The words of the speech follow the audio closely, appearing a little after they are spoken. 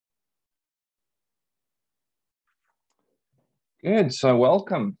Good. So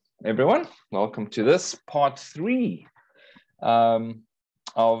welcome, everyone. Welcome to this part 3 of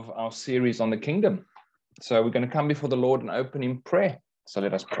our series on the kingdom. So we're going to come before the Lord and open in prayer. So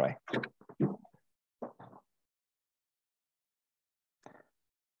let us pray.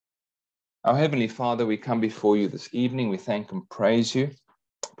 Our Heavenly Father, we come before you this evening. We thank and praise you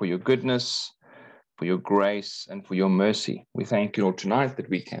for your goodness, for your grace, and for your mercy. We thank you, Lord, tonight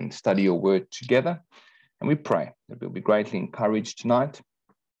that we can study your word together. And we pray that we'll be greatly encouraged tonight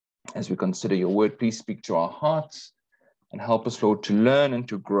as we consider your word. Please speak to our hearts and help us, Lord, to learn and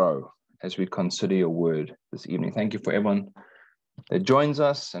to grow as we consider your word this evening. Thank you for everyone that joins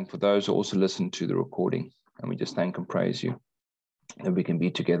us and for those who also listen to the recording. And we just thank and praise you that we can be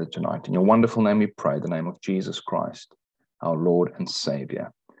together tonight. In your wonderful name we pray, the name of Jesus Christ, our Lord and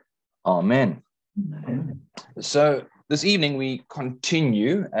Savior. Amen. Amen. So this evening we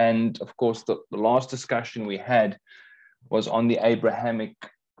continue, and of course the last discussion we had was on the Abrahamic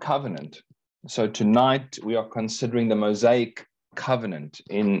covenant. So tonight we are considering the Mosaic covenant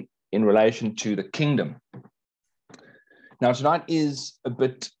in relation to the kingdom. Now tonight is a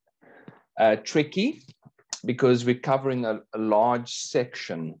bit tricky because we're covering a large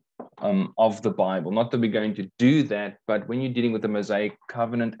section of the Bible. Not that we're going to do that, but when you're dealing with the Mosaic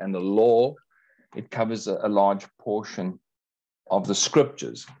covenant and the law, it covers a large portion of the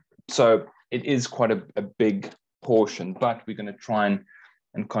scriptures. So it is quite a big portion, but we're going to try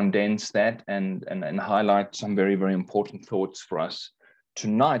and condense that and highlight some very, very important thoughts for us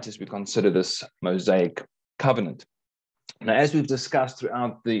tonight as we consider this Mosaic covenant. Now, as we've discussed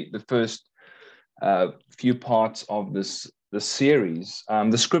throughout the first few parts of this series,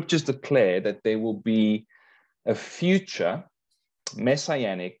 the scriptures declare that there will be a future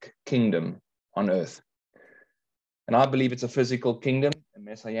messianic kingdom on earth. And I believe it's a physical kingdom, a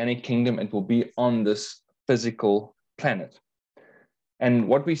messianic kingdom. It will be on this physical planet. And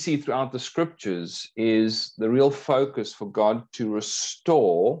what we see throughout the scriptures is the real focus for God to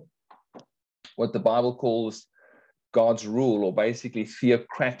restore what the Bible calls God's rule, or basically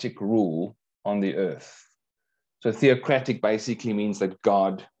theocratic rule on the earth. So theocratic basically means that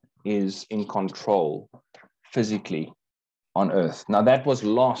God is in control physically on earth. Now that was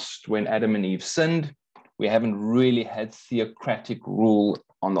lost when Adam and Eve sinned. We haven't really had theocratic rule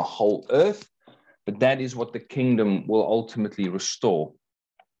on the whole earth, but that is what the kingdom will ultimately restore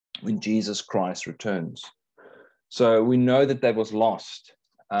when Jesus Christ returns. So we know that was lost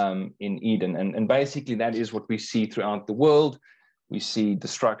in Eden. And basically that is what we see throughout the world. We see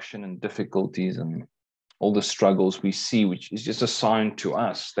destruction and difficulties and all the struggles we see, which is just a sign to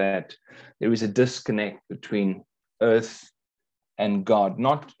us that there is a disconnect between earth and God,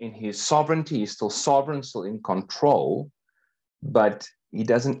 not in his sovereignty. He's still sovereign, still in control, but he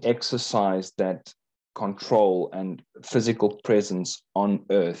doesn't exercise that control and physical presence on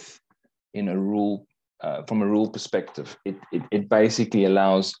earth in a rule, from a rule perspective. It basically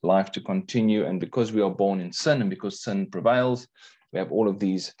allows life to continue. And because we are born in sin and because sin prevails, we have all of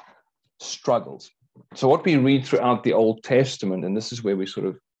these struggles. So what we read throughout the Old Testament, and this is where we're sort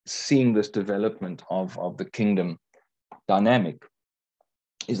of seeing this development of the kingdom dynamic,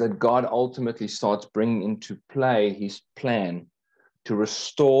 is that God ultimately starts bringing into play his plan to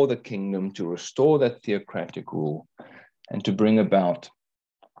restore the kingdom, to restore that theocratic rule, and to bring about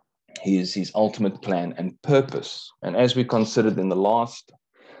his ultimate plan and purpose. And as we considered in the last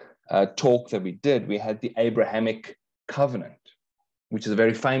talk that we did, we had the Abrahamic covenant, which is a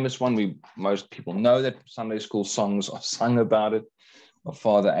very famous one. Most people know that. Sunday school songs are sung about it, of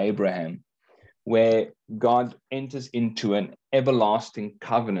Father Abraham, where God enters into an everlasting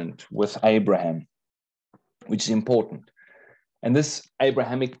covenant with Abraham, which is important. And this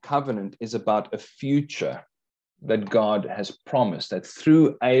Abrahamic covenant is about a future that God has promised, that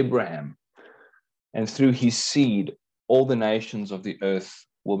through Abraham and through his seed, all the nations of the earth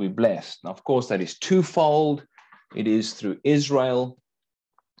will be blessed. Now, of course, that is twofold. It is through Israel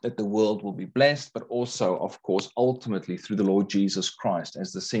that the world will be blessed, but also, of course, ultimately through the Lord Jesus Christ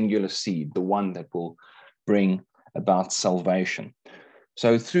as the singular seed, the one that will bring about salvation.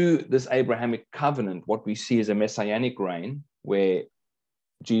 So through this Abrahamic covenant, what we see is a messianic reign where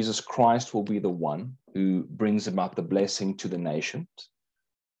Jesus Christ will be the one who brings about the blessing to the nations.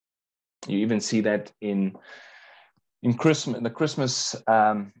 You even see that in Christmas, in the Christmas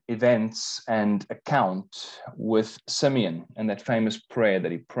events and account with Simeon and that famous prayer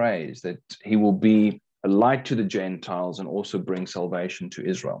that he prays, that he will be a light to the Gentiles and also bring salvation to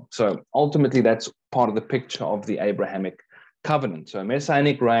Israel. So ultimately, that's part of the picture of the Abrahamic covenant. So a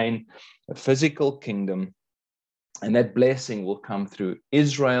messianic reign, a physical kingdom, and that blessing will come through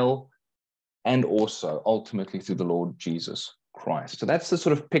Israel and also ultimately through the Lord Jesus Christ. So that's the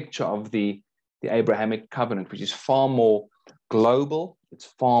sort of picture of the Abrahamic covenant, which is far more global. It's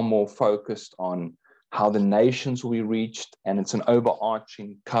far more focused on how the nations will be reached, and it's an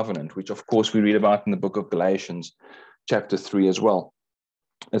overarching covenant, which of course we read about in the book of Galatians, chapter 3 as well.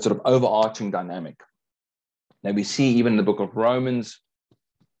 It's sort of overarching dynamic. Now we see even in the book of Romans,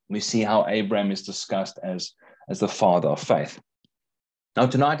 we see how Abraham is discussed as the father of faith. Now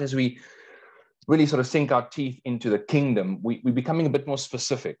tonight, as we really sort of sink our teeth into the kingdom, we're becoming a bit more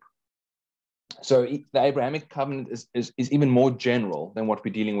specific. So the Abrahamic covenant is even more general than what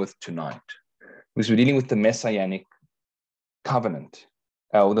we're dealing with tonight, because we're dealing with the Messianic covenant,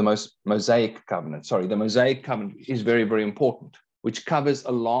 or the Mosaic covenant. Sorry, the Mosaic covenant is very, very important, which covers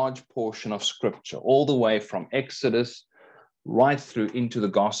a large portion of Scripture, all the way from Exodus right through into the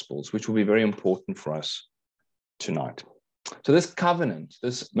Gospels, which will be very important for us tonight. So this covenant,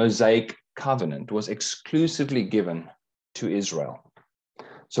 this Mosaic covenant, was exclusively given to Israel.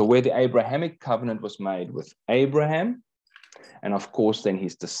 So where the Abrahamic covenant was made with Abraham, and of course then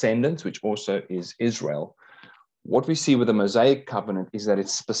his descendants, which also is Israel, what we see with the Mosaic covenant is that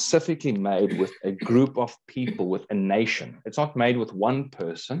it's specifically made with a group of people, with a nation. It's not made with one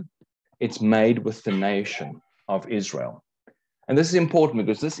person, it's made with the nation of Israel. And this is important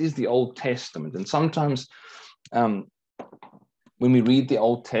because this is the Old Testament. And sometimes when we read the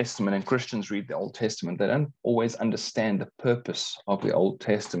Old Testament, and Christians read the Old Testament, they don't always understand the purpose of the Old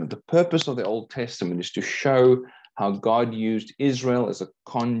Testament. The purpose of the Old Testament is to show how God used Israel as a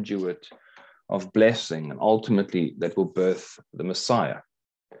conduit of blessing, and ultimately that will birth the Messiah.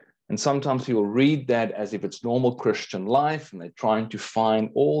 And sometimes people read that as if it's normal Christian life, and they're trying to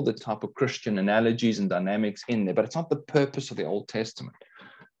find all the type of Christian analogies and dynamics in there, but it's not the purpose of the Old Testament.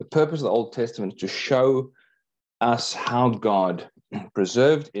 The purpose of the Old Testament is to show us how God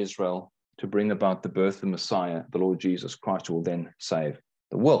preserved Israel to bring about the birth of the Messiah, the Lord Jesus Christ, who will then save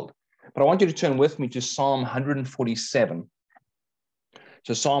the world. But I want you to turn with me to Psalm 147.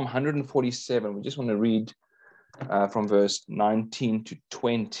 So Psalm 147, we just want to read from verse 19 to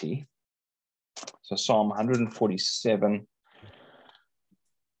 20. So Psalm 147,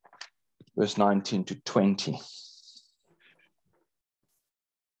 verse 19 to 20.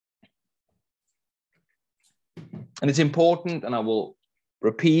 And it's important, and I will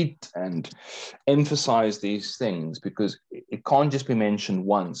repeat and emphasize these things because it can't just be mentioned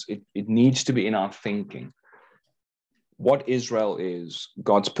once. It needs to be in our thinking. What Israel is,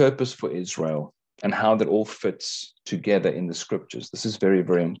 God's purpose for Israel, and how that all fits together in the scriptures. This is very,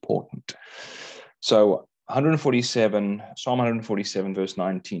 very important. So Psalm 147, verse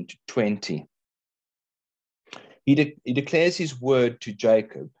 19 to 20. He declares his word to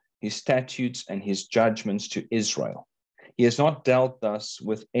Jacob, his statutes and his judgments to Israel. He has not dealt thus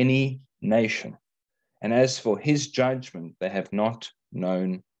with any nation. And as for his judgment, they have not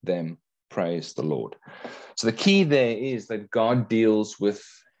known them. Praise the Lord. So the key there is that God deals with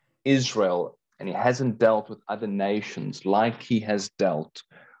Israel, and he hasn't dealt with other nations like he has dealt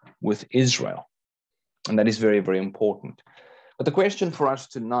with Israel. And that is very, very important. But the question for us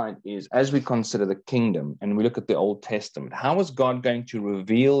tonight is, as we consider the kingdom and we look at the Old Testament, how is God going to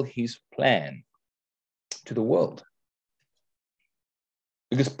reveal his plan to the world?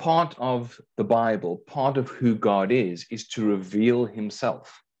 Because part of the Bible, part of who God is to reveal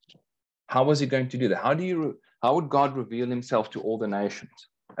himself. How was he going to do that? How would God reveal himself to all the nations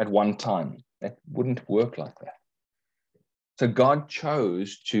at one time? That wouldn't work like that. So God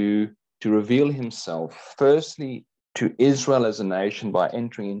chose to reveal himself firstly to Israel as a nation by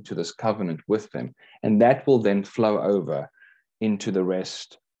entering into this covenant with them. And that will then flow over into the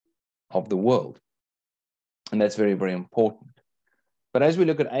rest of the world. And that's very, very important. But as we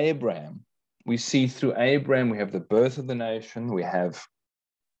look at Abraham, we see through Abraham, we have the birth of the nation, we have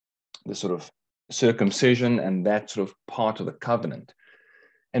the sort of circumcision and that sort of part of the covenant.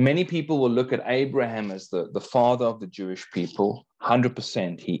 And many people will look at Abraham as the father of the Jewish people.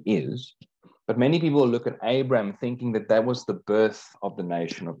 100% he is. But many people will look at Abraham thinking that that was the birth of the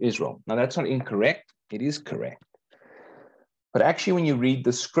nation of Israel. Now, that's not incorrect. It is correct. But actually, when you read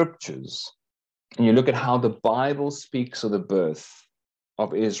the scriptures and you look at how the Bible speaks of the birth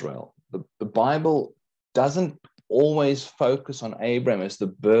of Israel, the Bible doesn't always focus on Abraham as the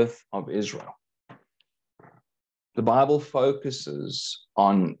birth of Israel. The Bible focuses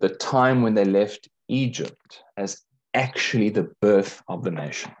on the time when they left Egypt as actually the birth of the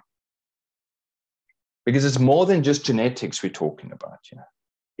nation. Because it's more than just genetics we're talking about.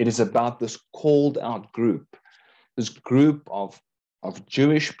 It is about this called out group, this group of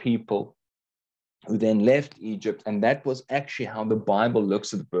Jewish people who then left Egypt. And that was actually how the Bible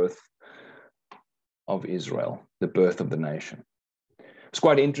looks at the birth of Israel, the birth of the nation. It's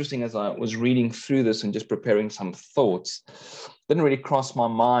quite interesting as I was reading through this and just preparing some thoughts. It didn't really cross my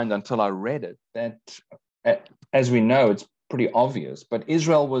mind until I read it that, as we know, it's pretty obvious, but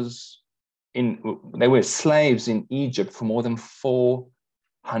Israel they were slaves in Egypt for more than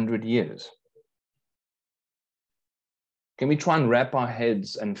 400 years. Can we try and wrap our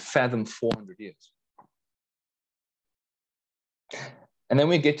heads and fathom 400 years? And then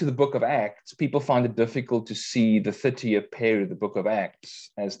we get to the book of Acts, people find it difficult to see the 30-year period of the book of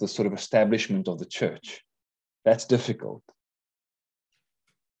Acts as the sort of establishment of the church. That's difficult.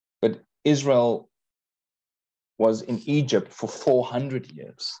 But Israel was in Egypt for 400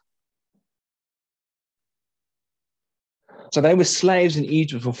 years. So they were slaves in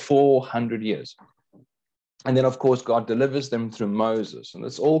Egypt for 400 years. And then, of course, God delivers them through Moses. And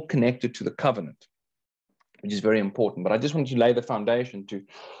it's all connected to the covenant, which is very important. But I just wanted to lay the foundation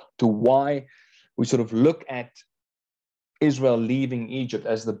to why we sort of look at Israel leaving Egypt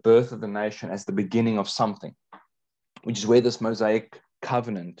as the birth of the nation, as the beginning of something, which is where this Mosaic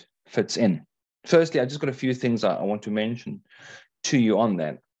covenant fits in. Firstly, I just got a few things I want to mention to you on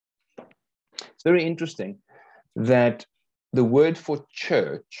that. It's very interesting that the word for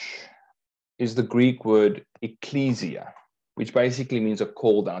church is the Greek word ecclesia, which basically means a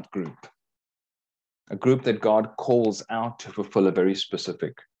called out group. A group that God calls out to fulfill a very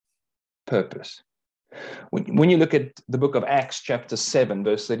specific purpose. When you look at the book of Acts, chapter 7,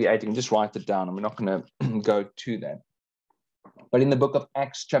 verse 38, you can just write it down, and we're not going to go to that. But in the book of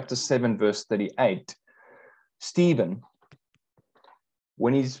Acts, chapter 7, verse 38, Stephen,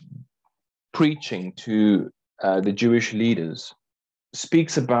 when he's preaching to the Jewish leaders,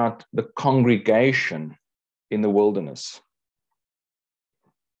 speaks about the congregation in the wilderness.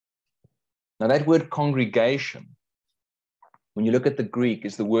 Now, that word congregation, when you look at the Greek,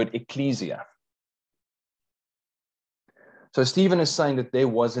 is the word ecclesia. So Stephen is saying that there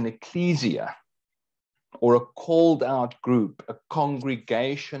was an ecclesia, or a called out group, a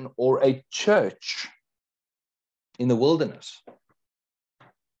congregation, or a church in the wilderness.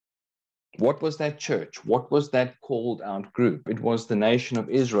 What was that church? What was that called out group? It was the nation of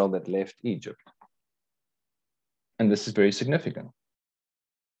Israel that left Egypt. And this is very significant,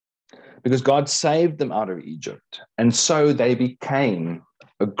 because God saved them out of Egypt. And so they became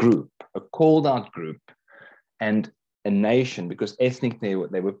a group, a called out group, and a nation, because ethnically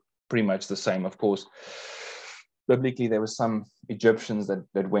they were pretty much the same. Of course, biblically, there were some Egyptians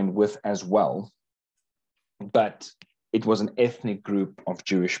that went with as well, but it was an ethnic group of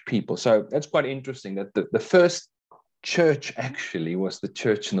Jewish people. So that's quite interesting that the first church actually was the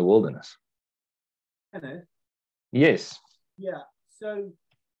church in the wilderness. Hello. Yes. Yeah. So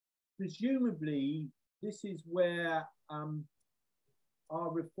presumably this is where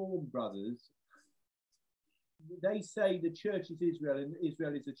our Reformed brothers, they say the church is Israel and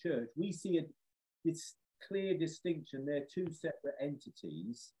Israel is a church. We see this clear distinction. They're two separate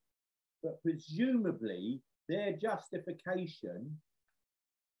entities, but presumably their justification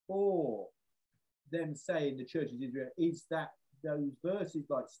for them saying the church is Israel is that those verses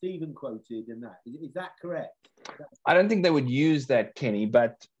like Stephen quoted and that. Is that correct? I don't think they would use that, Kenny,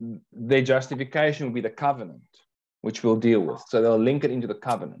 but their justification would be the covenant, which we'll deal with. So they'll link it into the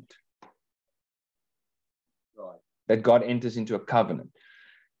covenant. Right. That God enters into a covenant,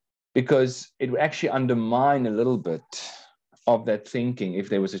 because it would actually undermine a little bit of that thinking if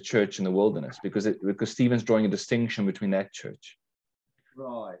there was a church in the wilderness, because Stephen's drawing a distinction between that church.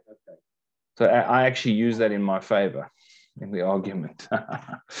 Right. Okay. So I actually use that in my favor in the argument,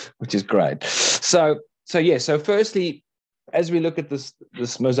 which is great. So firstly, as we look at this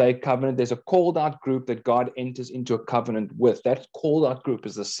Mosaic covenant, there's a called out group that God enters into a covenant with. That called out group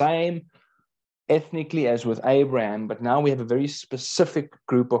is the same ethnically as with Abraham, but now we have a very specific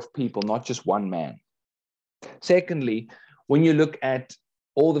group of people, not just one man. Secondly, when you look at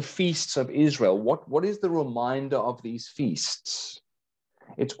all the feasts of Israel, what is the reminder of these feasts?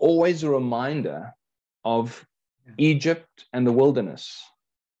 It's always a reminder of Egypt and the wilderness,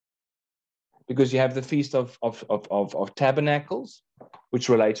 because you have the Feast of Tabernacles, which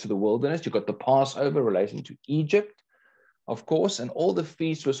relates to the wilderness. You've got the Passover relating to Egypt, of course, and all the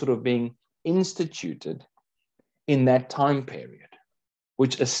feasts were sort of being instituted in that time period,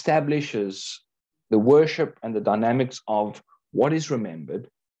 which establishes the worship and the dynamics of what is remembered,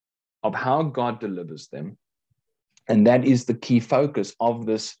 of how God delivers them. And that is the key focus of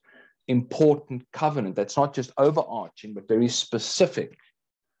this important covenant that's not just overarching, but very specific,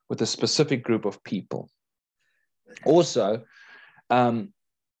 with a specific group of people. Also,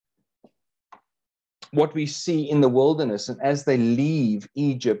 what we see in the wilderness, and as they leave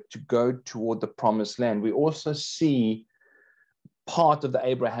Egypt to go toward the promised land, we also see part of the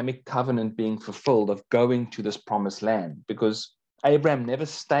Abrahamic covenant being fulfilled of going to this promised land, because Abraham never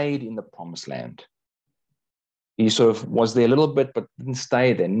stayed in the promised land. He sort of was there a little bit, but didn't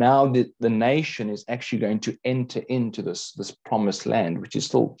stay there. Now the nation is actually going to enter into this promised land, which is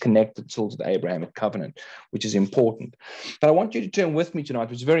still connected still to the Abrahamic covenant, which is important. But I want you to turn with me tonight,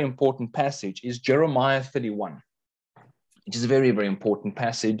 which is a very important passage, is Jeremiah 31, which is a very, very important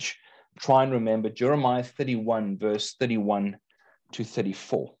passage. Try and remember Jeremiah 31, verse 31 to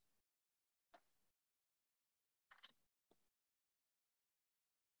 34.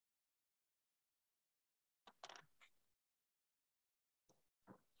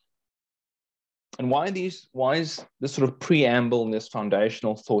 And why is this sort of preamble and this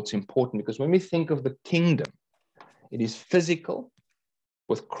foundational thoughts important? Because when we think of the kingdom, it is physical,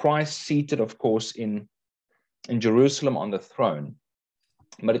 with Christ seated, of course, in Jerusalem on the throne,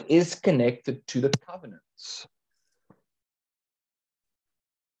 but it is connected to the covenants.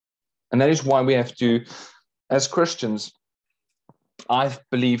 And that is why we have to, as Christians, I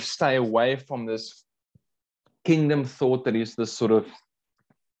believe, stay away from this kingdom thought that is this sort of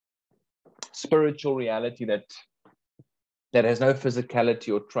spiritual reality that has no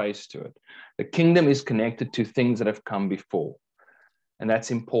physicality or trace to it. The kingdom is connected to things that have come before, and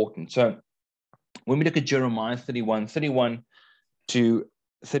that's important. So when we look at Jeremiah 31 to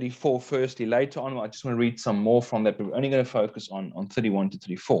 34, firstly, later on, I just want to read some more from that, but we're only going to focus on 31 to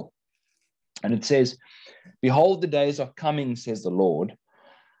 34. And it says, "Behold, the days are coming, says the Lord,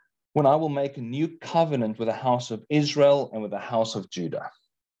 when I will make a new covenant with the house of Israel and with the house of Judah.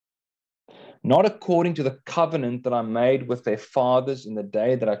 Not according to the covenant that I made with their fathers in the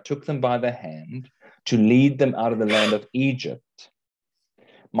day that I took them by the hand to lead them out of the land of Egypt.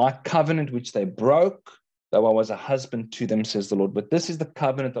 My covenant which they broke, though I was a husband to them, says the Lord. But this is the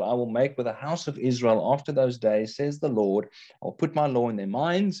covenant that I will make with the house of Israel after those days, says the Lord. I will put my law in their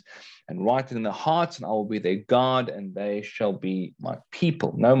minds and write it in their hearts, and I will be their God, and they shall be my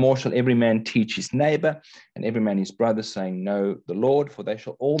people. No more shall every man teach his neighbor and every man his brother, saying, Know the Lord, for they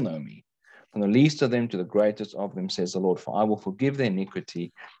shall all know me. From the least of them to the greatest of them, says the Lord, for I will forgive their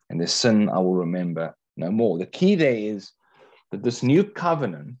iniquity, and their sin I will remember no more." The key there is that this new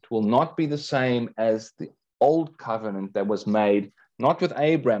covenant will not be the same as the old covenant that was made, not with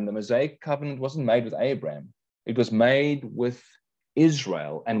Abraham. The Mosaic covenant wasn't made with Abraham. It was made with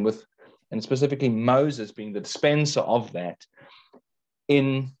Israel, and specifically Moses being the dispenser of that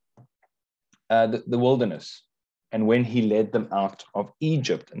in the wilderness, and when he led them out of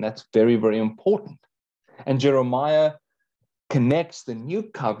Egypt. And that's very, very important. And Jeremiah connects the new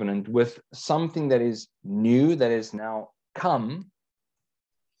covenant with something that is new, that is now come.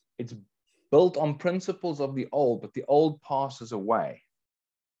 It's built on principles of the old, but the old passes away.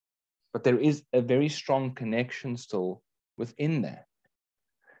 But there is a very strong connection still within that.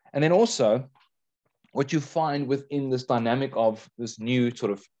 And then also, what you find within this dynamic of this new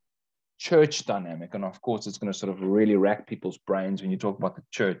sort of church dynamic, and of course, it's going to sort of really rack people's brains when you talk about the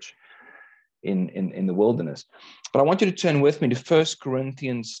church in the wilderness. But I want you to turn with me to 1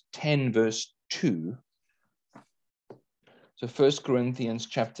 Corinthians 10, verse 2. So 1 Corinthians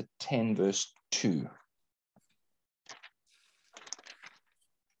chapter 10, verse 2.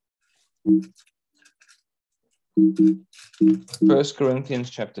 First Corinthians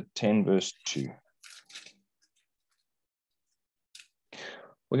chapter 10, verse 2.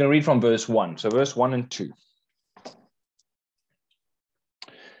 We're going to read from verse 1. So verse 1 and 2.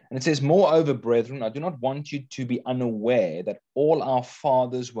 And it says, "Moreover, brethren, I do not want you to be unaware that all our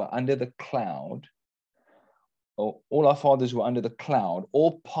fathers were under the cloud, all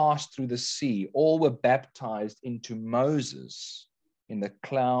passed through the sea, all were baptized into Moses in the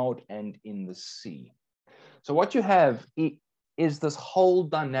cloud and in the sea." So what you have is this whole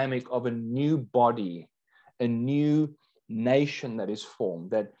dynamic of a new body, a new nation that is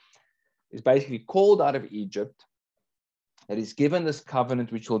formed, that is basically called out of Egypt, that is given this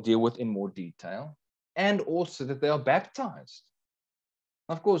covenant, which we'll deal with in more detail, and also that they are baptized.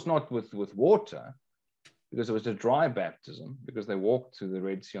 Of course, not with water, because it was a dry baptism, because they walked through the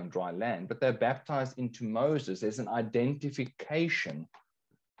Red Sea on dry land, but they're baptized into Moses. There's an identification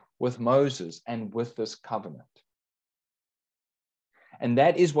with Moses and with this covenant. And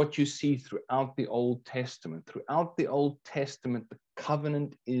that is what you see throughout the Old Testament. Throughout the Old Testament, the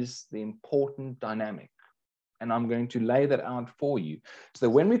covenant is the important dynamic. And I'm going to lay that out for you. So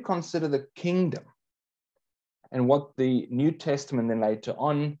that when we consider the kingdom and what the New Testament then later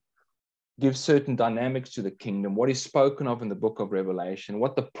on gives certain dynamics to the kingdom, what is spoken of in the book of Revelation,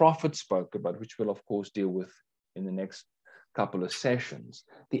 what the prophet spoke about, which we'll of course deal with in the next couple of sessions.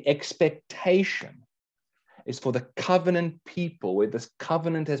 The expectation is for the covenant people, where this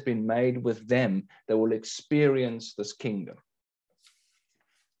covenant has been made with them, that will experience this kingdom.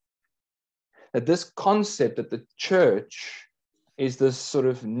 That this concept that the church is this sort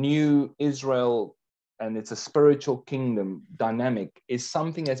of new Israel and it's a spiritual kingdom dynamic is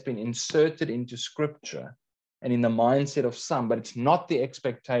something that's been inserted into scripture and in the mindset of some, but it's not the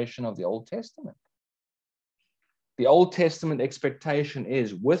expectation of the Old Testament. The Old Testament expectation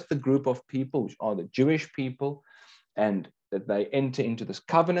is with the group of people, which are the Jewish people, and that they enter into this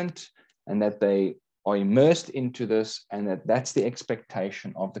covenant and that they are immersed into this, and that's the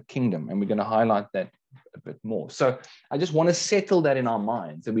expectation of the kingdom. And we're going to highlight that a bit more. So I just want to settle that in our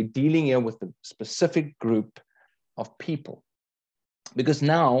minds, that we're dealing here with a specific group of people. Because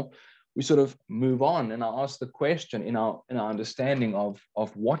now we sort of move on, and I ask the question in our understanding of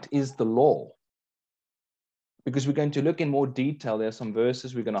what is the law? Because we're going to look in more detail. There are some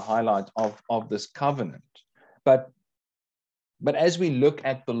verses we're going to highlight of this covenant. But as we look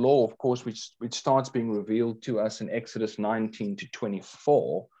at the law, of course, which starts being revealed to us in Exodus 19 to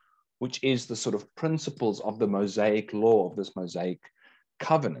 24, which is the sort of principles of the Mosaic law, of this Mosaic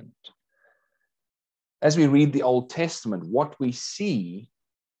covenant. As we read the Old Testament, what we see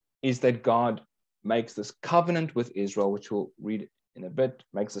is that God makes this covenant with Israel, which we'll read in a bit,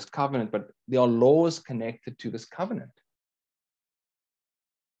 makes this covenant, but there are laws connected to this covenant.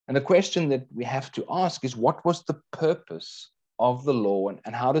 And the question that we have to ask is, what was the purpose of the law,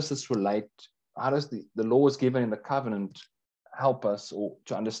 and how does this relate? How does the laws given in the covenant help us or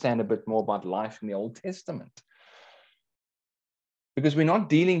to understand a bit more about life in the Old Testament? Because we're not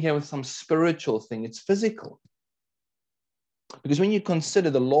dealing here with some spiritual thing, it's physical. Because when you consider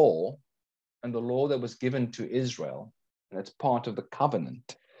the law and the law that was given to Israel, and it's part of the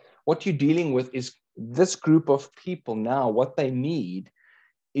covenant, what you're dealing with is this group of people now, what they need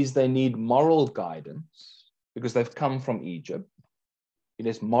is they need moral guidance because they've come from Egypt. It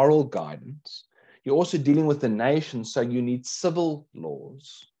is moral guidance. You're also dealing with the nation, so you need civil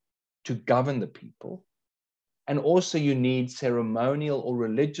laws to govern the people. And also you need ceremonial or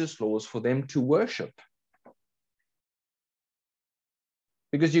religious laws for them to worship.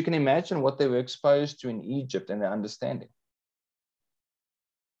 Because you can imagine what they were exposed to in Egypt and their understanding.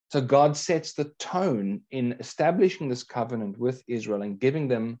 So God sets the tone in establishing this covenant with Israel and giving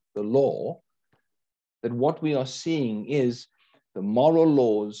them the law, that what we are seeing is the moral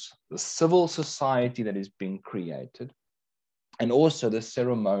laws, the civil society that is being created, and also the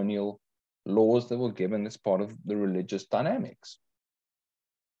ceremonial laws that were given as part of the religious dynamics.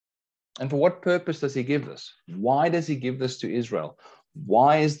 And for what purpose does he give this? Why does he give this to Israel?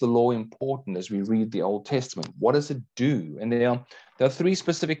 Why is the law important as we read the Old Testament? What does it do? And there are three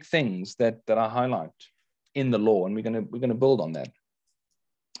specific things that I highlight in the law, and we're going to build on that.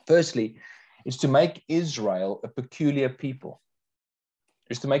 Firstly, is to make Israel a peculiar people.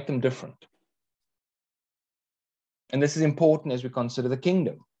 Is to make them different. And this is important as we consider the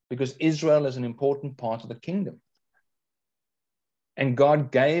kingdom, because Israel is an important part of the kingdom. And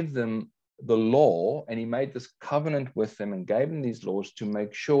God gave them the law, and he made this covenant with them and gave them these laws to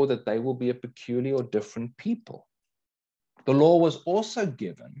make sure that they will be a peculiar or different people. The law was also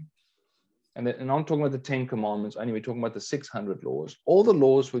given, and I'm talking about the 10 Commandments, only we're talking about the 600 laws. All the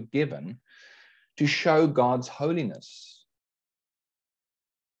laws were given to show God's holiness,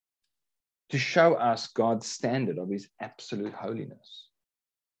 to show us God's standard of his absolute holiness.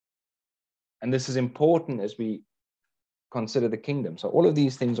 And this is important as we consider the kingdom. So all of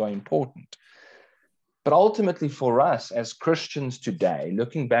these things are important. But ultimately for us as Christians today,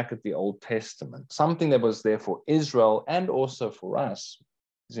 looking back at the Old Testament, something that was there for Israel and also for us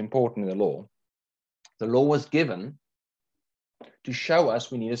is important in the law. The law was given to show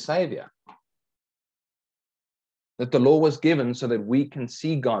us we need a savior. That the law was given so that we can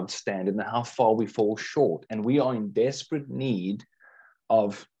see God's standard and how far we fall short. And we are in desperate need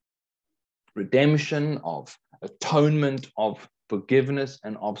of redemption, of atonement, of forgiveness,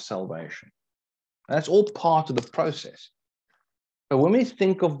 and of salvation. And that's all part of the process. But when we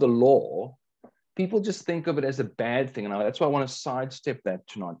think of the law, people just think of it as a bad thing. And that's why I want to sidestep that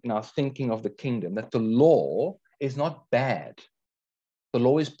tonight in our thinking of the kingdom, that the law is not bad. The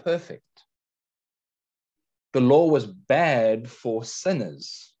law is perfect. The law was bad for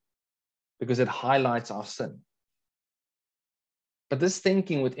sinners because it highlights our sin. But this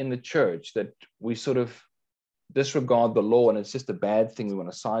thinking within the church that we sort of disregard the law and it's just a bad thing, we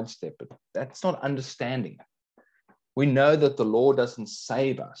want to sidestep it, that's not understanding it. We know that the law doesn't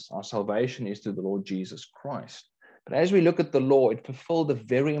save us. Our salvation is through the Lord Jesus Christ. But as we look at the law, it fulfilled a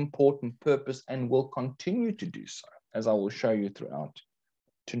very important purpose and will continue to do so, as I will show you throughout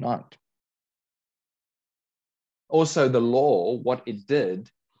tonight. Also, the law, what it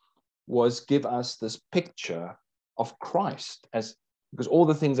did was give us this picture of Christ, because all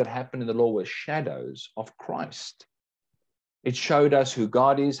the things that happened in the law were shadows of Christ. It showed us who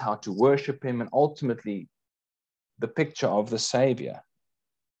God is, how to worship him, and ultimately the picture of the Savior,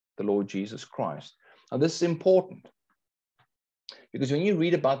 the Lord Jesus Christ. Now, this is important because when you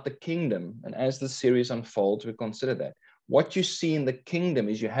read about the kingdom, and as the series unfolds, we consider that, what you see in the kingdom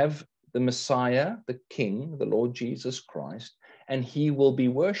is you have the Messiah, the King, the Lord Jesus Christ, and he will be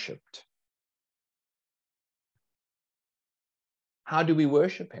worshipped. How do we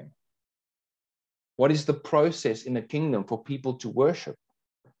worship him? What is the process in the kingdom for people to worship?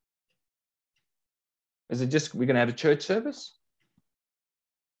 Is it just we're going to have a church service?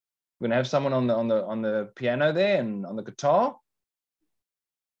 We're going to have someone on the piano there and on the guitar?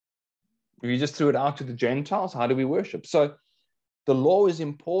 If you just threw it out to the Gentiles, how do we worship? So the law is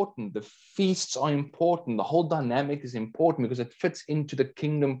important. The feasts are important. The whole dynamic is important because it fits into the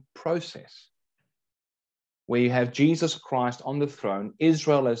kingdom process, where you have Jesus Christ on the throne,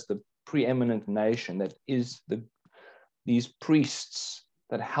 Israel as the preeminent nation that is these priests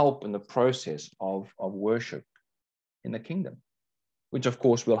that help in the process of worship in the kingdom, which of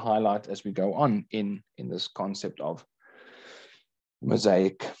course we'll highlight as we go on in this concept of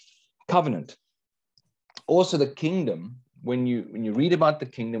Mosaic covenant. Also, the kingdom, when you read about the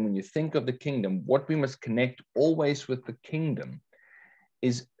kingdom, when you think of the kingdom, what we must connect always with the kingdom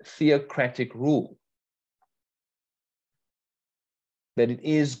is theocratic rule. That it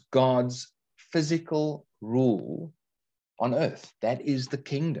is God's physical rule on earth. That is the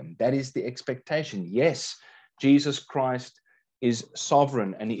kingdom. That is the expectation. Yes, Jesus Christ is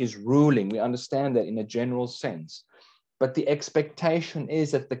sovereign and he is ruling. We understand that in a general sense. But the expectation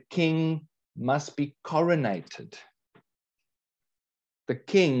is that the king must be coronated. The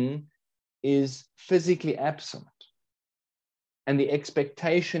king is physically absent. And the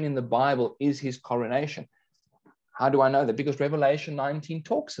expectation in the Bible is his coronation. How do I know that? Because Revelation 19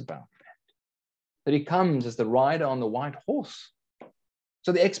 talks about that he comes as the rider on the white horse.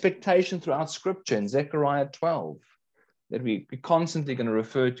 So the expectation throughout Scripture in Zechariah 12 that we're constantly going to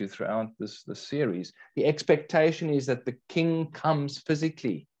refer to throughout this series, the expectation is that the king comes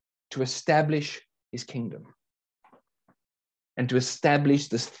physically to establish his kingdom and to establish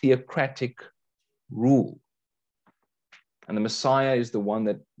this theocratic rule. And the Messiah is the one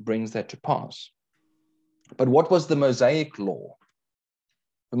that brings that to pass. But what was the Mosaic law?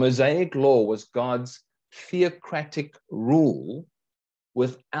 The Mosaic law was God's theocratic rule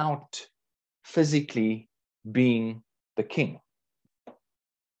without physically being the king.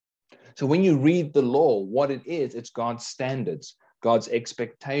 So when you read the law, what it is, it's God's standards, God's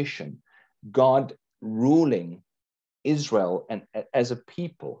expectation, God ruling Israel and as a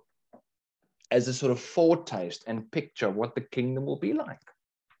people, as a sort of foretaste and picture of what the kingdom will be like.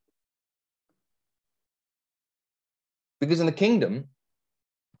 Because in the kingdom,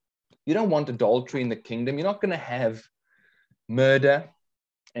 you don't want adultery in the kingdom. You're not going to have murder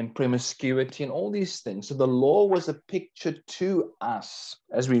and promiscuity and all these things. So the law was a picture to us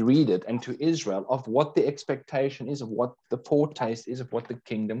as we read it and to Israel of what the expectation is, of what the foretaste is, of what the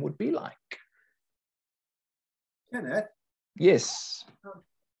kingdom would be like. Kenneth? Yes.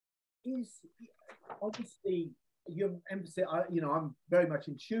 Is obviously your emphasis, I'm very much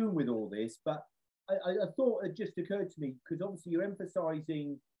in tune with all this, but I thought it just occurred to me because obviously you're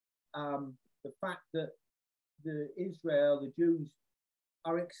emphasizing the fact that the Jews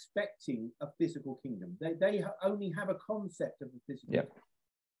are expecting a physical kingdom. They only have a concept of a physical kingdom.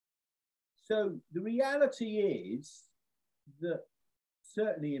 So the reality is that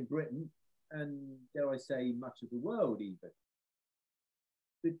certainly in Britain, and dare I say much of the world even,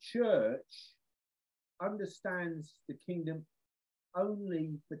 the church understands the kingdom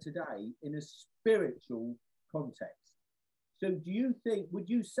only for today in a spiritual context. So would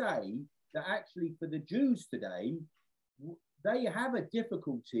you say that actually for the Jews today, they have a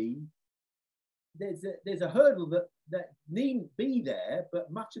difficulty, there's a hurdle that needn't be there,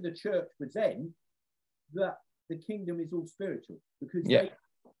 but much of the church present that the kingdom is all spiritual? Because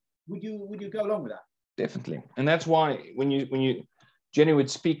would you go along with that? Definitely. And that's why when you Jenny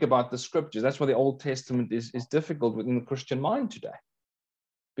would speak about the scriptures, that's why the Old Testament is difficult within the Christian mind today.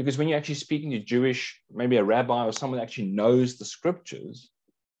 Because when you're actually speaking to Jewish, maybe a rabbi or someone that actually knows the scriptures,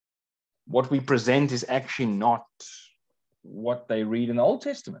 what we present is actually not what they read in the Old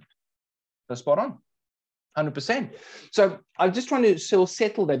Testament. So spot on. 100%. So I'm just trying to still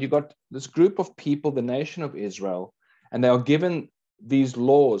settle that. You've got this group of people, the nation of Israel, and they are given these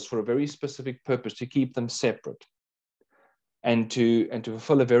laws for a very specific purpose, to keep them separate and to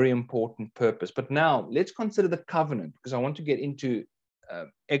fulfill a very important purpose. But now let's consider the covenant, because I want to get into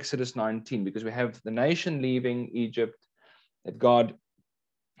Exodus 19, because we have the nation leaving Egypt, that God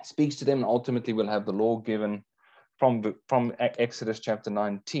speaks to them, and ultimately will have the law given from Exodus chapter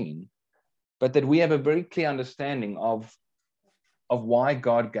 19. But that we have a very clear understanding of why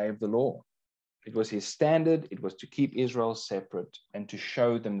God gave the law. It was his standard. It was to keep Israel separate and to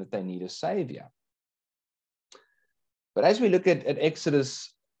show them that they need a savior. But as we look at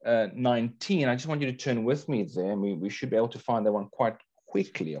Exodus 19, I just want you to turn with me there. We should be able to find that one quite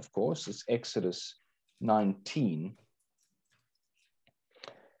quickly, of course. It's Exodus 19.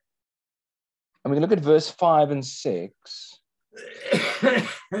 And we look at verse 5 and 6.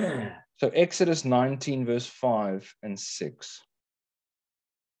 So Exodus 19, verse 5 and 6.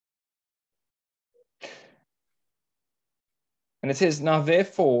 And it says, "Now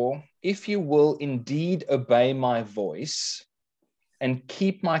therefore, if you will indeed obey my voice and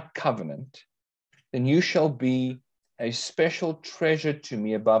keep my covenant, then you shall be a special treasure to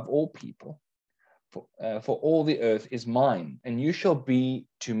me above all people. For all the earth is mine, and you shall be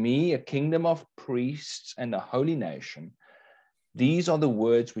to me a kingdom of priests and a holy nation. These are the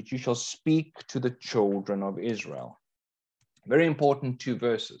words which you shall speak to the children of Israel." Very important 2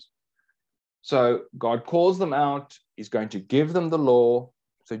 verses. So God calls them out. He's going to give them the law.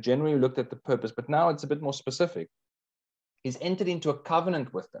 So generally we looked at the purpose, but now it's a bit more specific. He's entered into a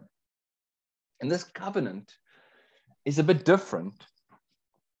covenant with them. And this covenant is a bit different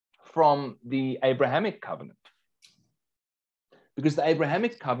from the Abrahamic covenant, because the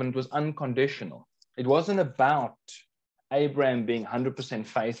Abrahamic covenant was unconditional. It wasn't about Abraham being 100%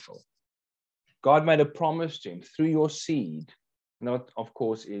 faithful. God made a promise to him, through your seed, and that, of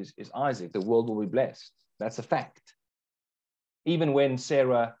course, is Isaac, the world will be blessed. That's a fact. Even when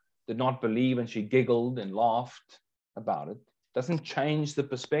Sarah did not believe and she giggled and laughed about it, doesn't change the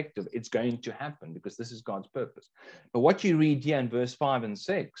perspective. It's going to happen because this is God's purpose. But what you read here in verse 5 and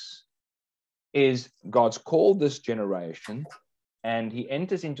 6 is God's called this generation and he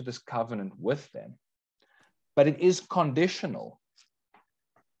enters into this covenant with them. But it is conditional.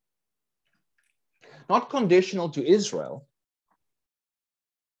 Not conditional to Israel,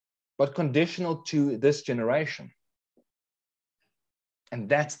 but conditional to this generation. And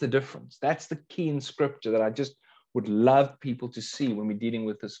that's the difference. That's the key in scripture that I just would love people to see when we're dealing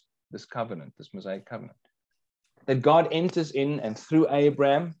with this covenant, this Mosaic covenant. That God enters in, and through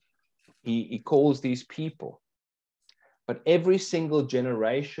Abraham, he calls these people. But every single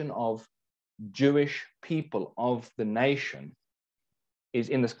generation of Jewish people of the nation is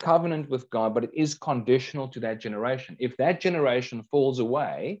in this covenant with God, but it is conditional to that generation. If that generation falls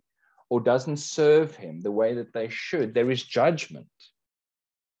away or doesn't serve him the way that they should, there is judgment.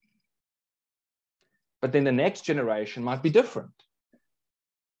 But then the next generation might be different.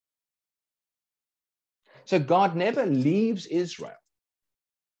 So God never leaves Israel.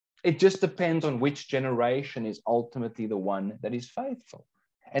 It just depends on which generation is ultimately the one that is faithful.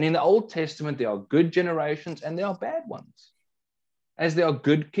 And in the Old Testament, there are good generations and there are bad ones, as there are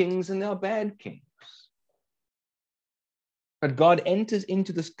good kings and there are bad kings. But God enters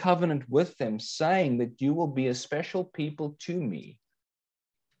into this covenant with them, saying that you will be a special people to me.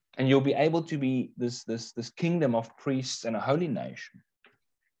 And you'll be able to be this kingdom of priests and a holy nation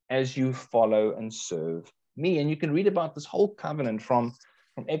as you follow and serve me. And you can read about this whole covenant from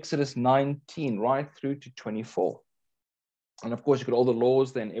Exodus 19 right through to 24. And of course, you've got all the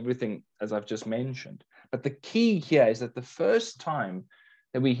laws then, everything as I've just mentioned. But the key here is that the first time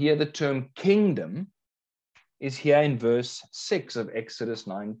that we hear the term kingdom is here in verse 6 of Exodus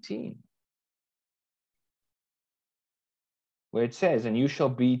 19. Where it says, "And you shall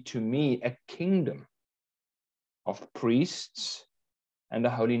be to me a kingdom of priests and a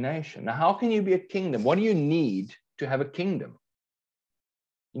holy nation." Now, how can you be a kingdom? What do you need to have a kingdom?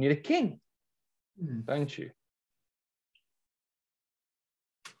 You need a king, don't you?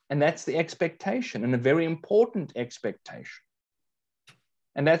 And that's the expectation, and a very important expectation.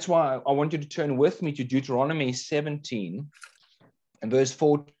 And that's why I want you to turn with me to Deuteronomy 17 and verse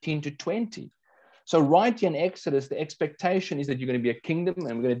 14 to 20. So right here in Exodus, the expectation is that you're going to be a kingdom,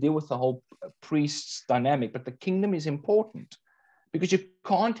 and we're going to deal with the whole priest's dynamic. But the kingdom is important because you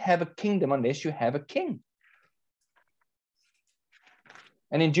can't have a kingdom unless you have a king.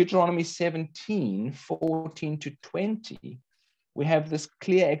 And in Deuteronomy 17, 14 to 20, we have this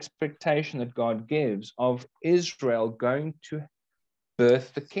clear expectation that God gives of Israel going to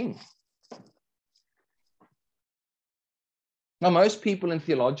birth the king. Now, most people in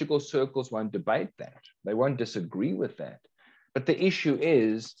theological circles won't debate that. They won't disagree with that. But the issue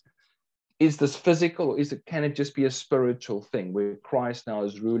is this physical, or can it just be a spiritual thing where Christ now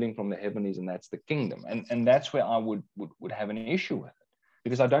is ruling from the heavenlies and that's the kingdom? And that's where I would have an issue with it,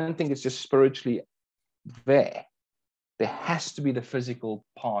 because I don't think it's just spiritually there. There has to be the physical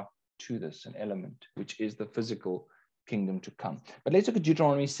part to this, an element, which is the physical kingdom to come. But let's look at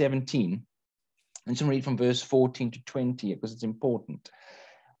Deuteronomy 17. I'm just going to read from verse 14 to 20 because it's important.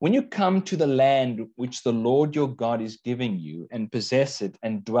 When you come to the land which the Lord your God is giving you, and possess it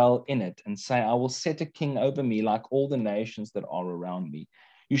and dwell in it, and say, I will set a king over me like all the nations that are around me,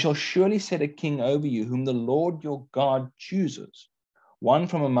 you shall surely set a king over you whom the Lord your God chooses, one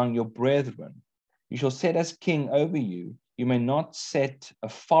from among your brethren. You shall set as king over you. You may not set a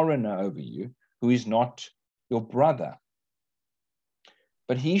foreigner over you who is not your brother.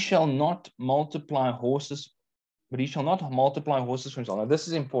 But he shall not multiply horses. But he shall not multiply horses for himself. Now, this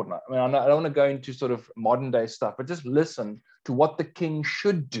is important. I mean, I don't want to go into sort of modern day stuff, but just listen to what the king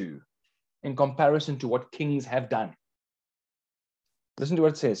should do in comparison to what kings have done. Listen to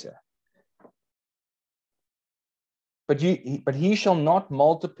what it says here. But he shall not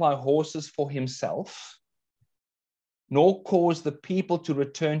multiply horses for himself, nor cause the people to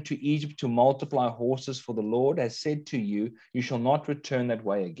return to Egypt to multiply horses, for the Lord has said to you, you shall not return that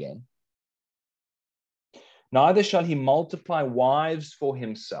way again. Neither shall he multiply wives for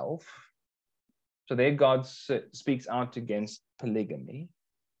himself. So there God speaks out against polygamy.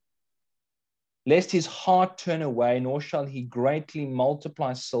 Lest his heart turn away, nor shall he greatly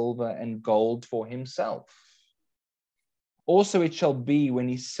multiply silver and gold for himself. Also it shall be when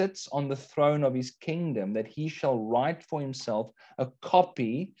he sits on the throne of his kingdom that he shall write for himself a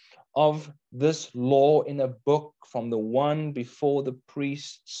copy of this law in a book from the one before the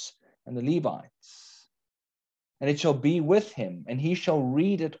priests and the Levites. And it shall be with him, and he shall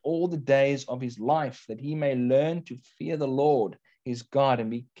read it all the days of his life, that he may learn to fear the Lord his God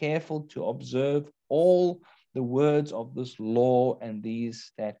and be careful to observe all the words of this law and these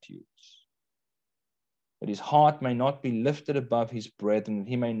statutes. That his heart may not be lifted above his brethren, that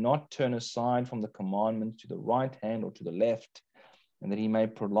he may not turn aside from the commandments to the right hand or to the left, and that he may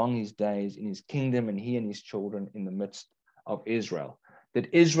prolong his days in his kingdom, and he and his children in the midst of Israel. Did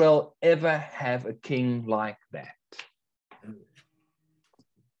Israel ever have a king like that?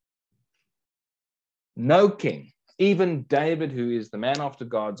 No king, even David, who is the man after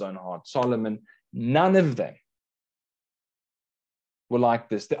God's own heart, Solomon, none of them were like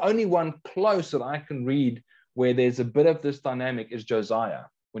this. The only one close that I can read where there's a bit of this dynamic is Josiah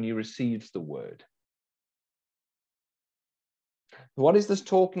when he receives the word. What is this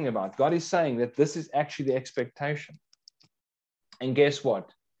talking about? God is saying that this is actually the expectation. And guess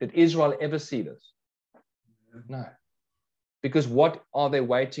what? Did Israel ever see this? No. Because what are they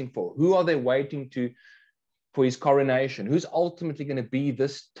waiting for? Who are they waiting for his coronation? Who's ultimately going to be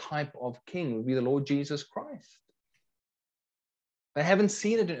this type of king? It will be the Lord Jesus Christ. They haven't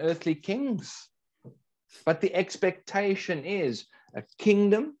seen it in earthly kings. But the expectation is a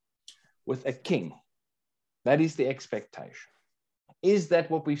kingdom with a king. That is the expectation. Is that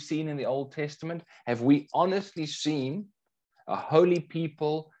what we've seen in the Old Testament? Have we honestly seen a holy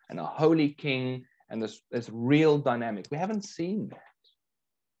people and a holy king and this real dynamic? We haven't seen that.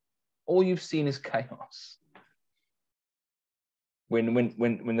 All you've seen is chaos when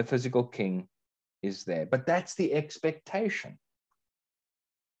the physical king is there. But that's the expectation.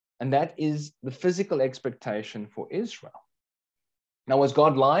 And that is the physical expectation for Israel. Now, was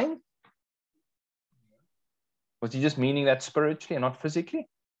God lying? Was he just meaning that spiritually and not physically?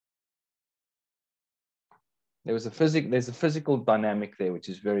 There's a physical dynamic there, which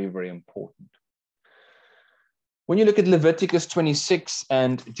is very, very important. When you look at Leviticus 26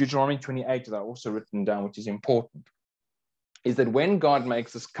 and Deuteronomy 28, that are also written down, which is important, is that when God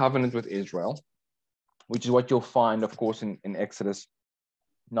makes this covenant with Israel, which is what you'll find, of course, in Exodus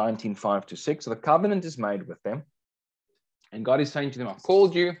 19:5-6. So the covenant is made with them. And God is saying to them, I've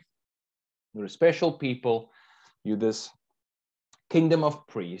called you. You're a special people. You're this kingdom of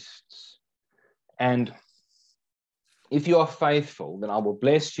priests. And if you are faithful, then I will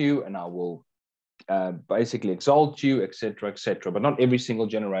bless you and I will basically exalt you, etc., etc. But not every single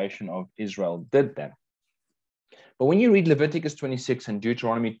generation of Israel did that. But when you read Leviticus 26 and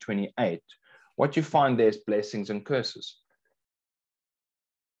Deuteronomy 28, what you find there is blessings and curses.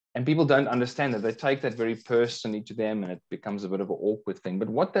 And people don't understand that. They take that very personally to them, and it becomes a bit of an awkward thing. But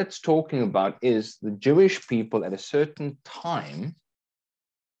what that's talking about is the Jewish people at a certain time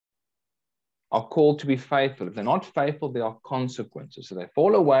are called to be faithful. If they're not faithful, there are consequences. So they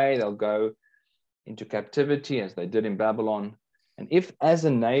fall away, they'll go into captivity as they did in Babylon, And if as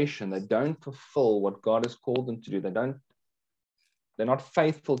a nation they don't fulfill what God has called them to do, they're not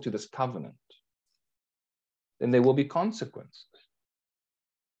faithful to this covenant, then there will be consequences.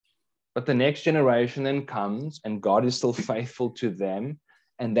 But the next generation then comes, and God is still faithful to them,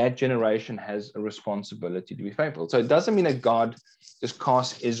 and that generation has a responsibility to be faithful. So it doesn't mean that God just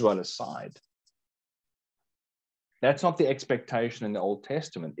casts Israel aside. That's not the expectation in the Old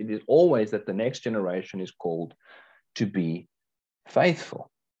Testament. It is always that the next generation is called to be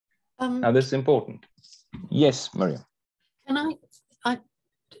faithful. Now, this is important. Yes, Miriam. Can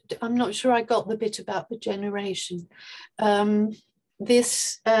I'm not sure I got the bit about the generation.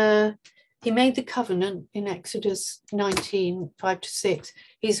 He made the covenant in Exodus 19:5-6.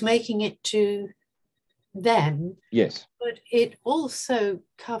 He's making it to them. Yes. But it also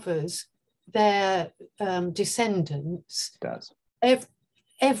covers their descendants. It does.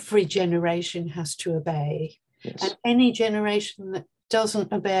 Every generation has to obey. Yes. And any generation that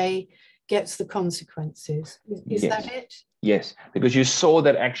doesn't obey gets the consequences. Is Yes. that it? Yes, because you saw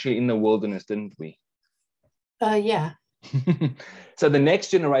that actually in the wilderness, didn't we? Yeah. So the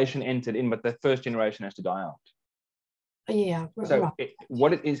next generation entered in, but the first generation has to die out. Yeah. So right.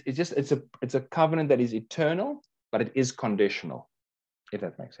 what it is, it's a covenant that is eternal, but it is conditional, if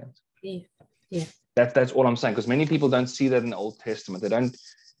that makes sense. Yeah. That's all I'm saying, because many people don't see that in the Old Testament. They don't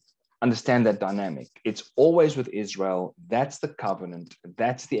understand that dynamic. It's always with Israel. That's the covenant.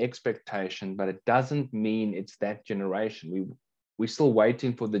 That's the expectation, but it doesn't mean it's that generation. We're still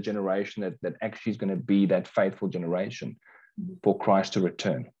waiting for the generation that actually is going to be that faithful generation for Christ to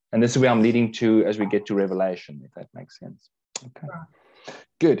return. And this is where I'm leading to as we get to Revelation, if that makes sense. Okay,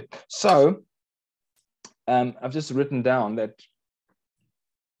 good. So I've just written down that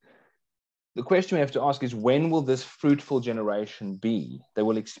the question we have to ask is, when will this fruitful generation be that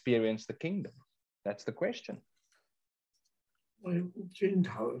will experience the kingdom? That's the question. When will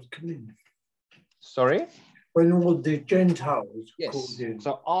Gentiles come in? Sorry? When will the Gentiles called in?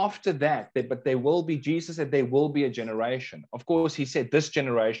 So after that, but there will be, Jesus said there will be a generation. Of course, he said this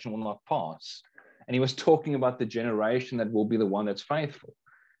generation will not pass. And he was talking about the generation that will be the one that's faithful.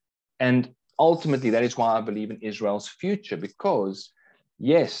 And ultimately, that is why I believe in Israel's future, because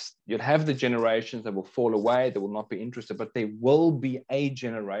yes, you'll have the generations that will fall away, that will not be interested, but there will be a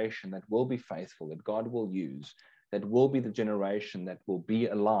generation that will be faithful, that God will use, that will be the generation that will be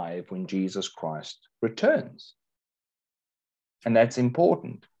alive when Jesus Christ returns. And that's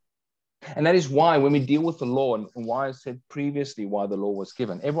important. And that is why when we deal with the law, and why I said previously why the law was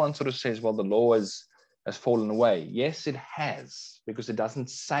given, everyone sort of says, well, the law has fallen away. Yes, it has, because it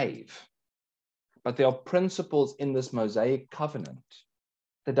doesn't save. But there are principles in this Mosaic covenant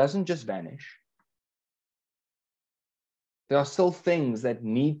that doesn't just vanish. There are still things that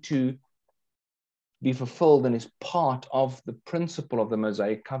need to be fulfilled and is part of the principle of the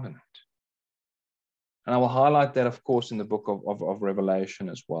Mosaic covenant. And I will highlight that, of course, in the book of Revelation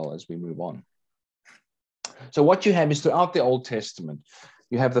as well as we move on. So what you have is throughout the Old Testament,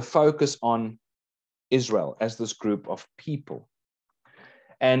 you have the focus on Israel as this group of people.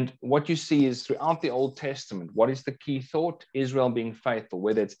 And what you see is throughout the Old Testament, what is the key thought? Israel being faithful,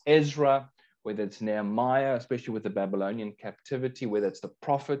 whether it's Ezra, whether it's Nehemiah, especially with the Babylonian captivity, whether it's the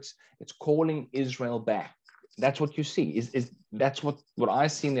prophets, it's calling Israel back. That's what you see. That's what I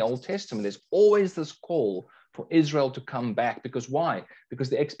see in the Old Testament. There's always this call for Israel to come back. Because why?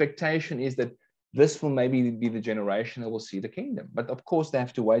 Because the expectation is that this will maybe be the generation that will see the kingdom. But of course, they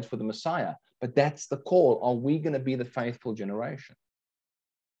have to wait for the Messiah. But that's the call. Are we going to be the faithful generation?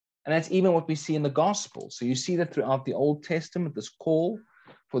 And that's even what we see in the gospel. So you see that throughout the Old Testament, this call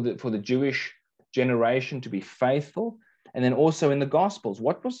for the Jewish generation to be faithful. And then also in the gospels,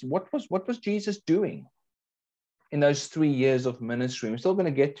 what was Jesus doing in those 3 years of ministry? We're still going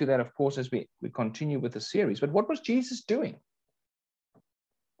to get to that, of course, as we continue with the series. But what was Jesus doing?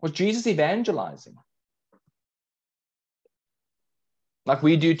 Was Jesus evangelizing like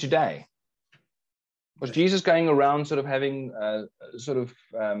we do today? Was Jesus going around sort of having a sort of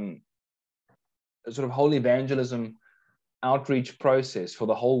whole evangelism outreach process for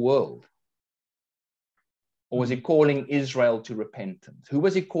the whole world? Or was he calling Israel to repentance? Who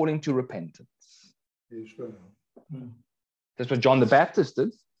was he calling to repentance? Israel. That's what John the Baptist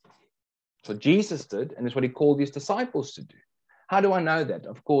did. That's what Jesus did. And it's what he called his disciples to do. How do I know that?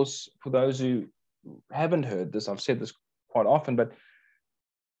 Of course, for those who haven't heard this, I've said this quite often, but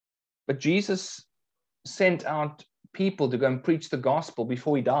Jesus sent out people to go and preach the gospel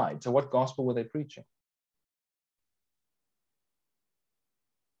before he died. So what gospel were they preaching?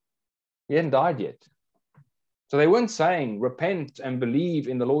 He hadn't died yet. So they weren't saying, repent and believe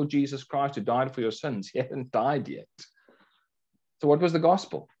in the Lord Jesus Christ who died for your sins. He hadn't died yet. So what was the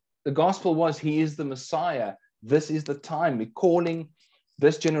gospel? The gospel was he is the Messiah. This is the time. We're calling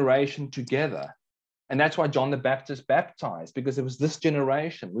this generation together. And that's why John the Baptist baptized, because it was this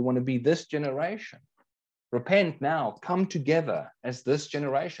generation. We want to be this generation. Repent now, come together as this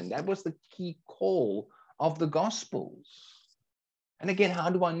generation. That was the key call of the Gospels. And again, how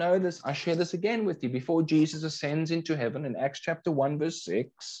do I know this? I share this again with you. Before Jesus ascends into heaven in Acts chapter 1, verse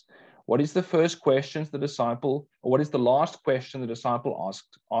 6, what is the first question the disciple, or what is the last question the disciple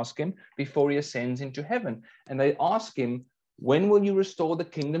ask him before he ascends into heaven? And they ask him, when will you restore the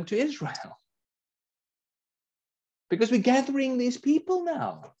kingdom to Israel? Because we're gathering these people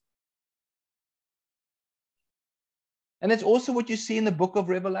now. And that's also what you see in the book of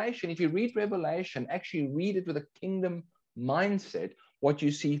Revelation. If you read Revelation, actually read it with a kingdom mindset, what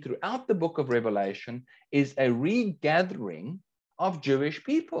you see throughout the book of Revelation is a regathering of Jewish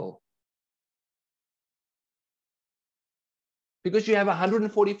people. Because you have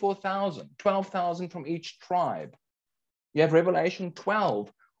 144,000, 12,000 from each tribe. You have Revelation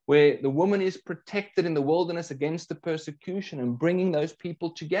 12, where the woman is protected in the wilderness against the persecution and bringing those people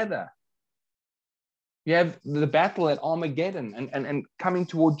together. You have the battle at Armageddon and coming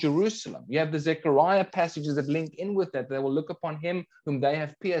toward Jerusalem. You have the Zechariah passages that link in with that. They will look upon him whom they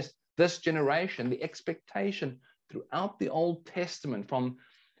have pierced. This generation, the expectation throughout the Old Testament from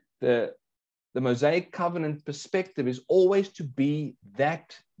the Mosaic covenant perspective is always to be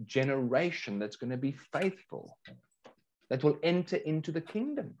that generation that's going to be faithful, that will enter into the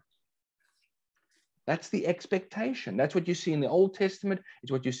kingdom. That's the expectation. That's what you see in the Old Testament.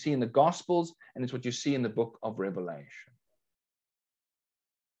 It's what you see in the Gospels, and it's what you see in the book of Revelation.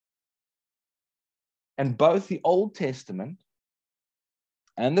 And both the Old Testament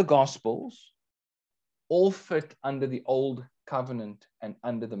and the Gospels all fit under the Old Covenant and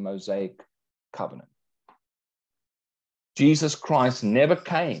under the Mosaic Covenant. Jesus Christ never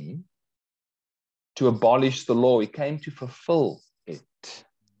came to abolish the law. He came to fulfill it.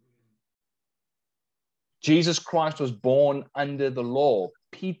 Jesus Christ was born under the law.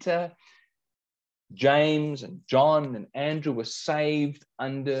 Peter, James, and John, and Andrew were saved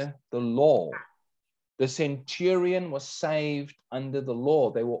under the law. The centurion was saved under the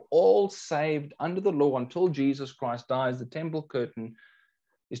law. They were all saved under the law until Jesus Christ dies. The temple curtain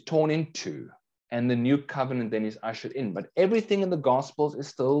is torn in two, and the new covenant then is ushered in. But everything in the Gospels is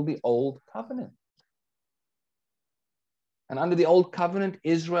still the old covenant. And under the old covenant,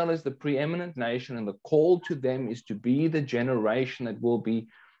 Israel is the preeminent nation, and the call to them is to be the generation that will be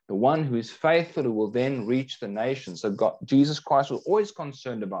the one who is faithful, who will then reach the nations. So Jesus Christ was always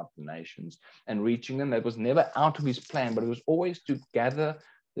concerned about the nations and reaching them. That was never out of his plan, but it was always to gather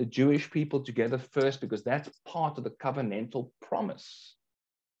the Jewish people together first, because that's part of the covenantal promise.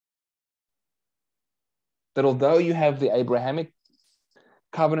 That although you have the Abrahamic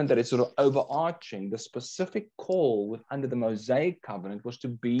covenant that is sort of overarching, the specific call under the Mosaic covenant was to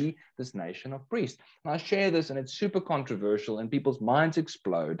be this nation of priests. And I share this, and it's super controversial, and people's minds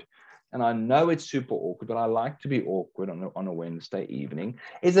explode. And I know it's super awkward, but I like to be awkward on a Wednesday evening,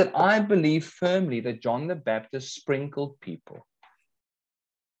 is that I believe firmly that John the Baptist sprinkled people.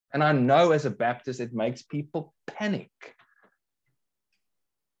 And I know as a Baptist, it makes people panic.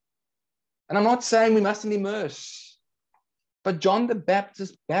 And I'm not saying we mustn't immerse. But John the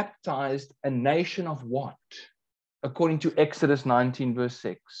Baptist baptized a nation of what? According to Exodus 19, verse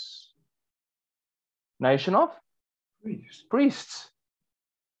 6. Nation of? Priests.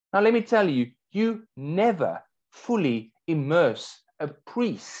 Now, let me tell you, you never fully immerse a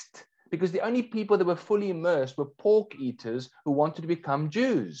priest, because the only people that were fully immersed were pork eaters who wanted to become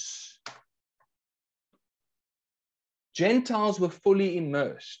Jews. Gentiles were fully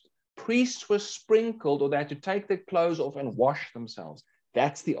immersed. Priests were sprinkled, or they had to take their clothes off and wash themselves.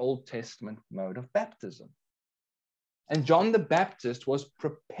 That's the Old Testament mode of baptism. And John the Baptist was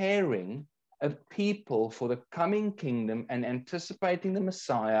preparing a people for the coming kingdom and anticipating the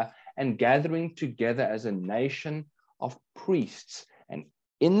Messiah and gathering together as a nation of priests. And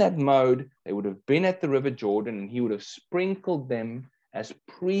in that mode, they would have been at the River Jordan, and he would have sprinkled them as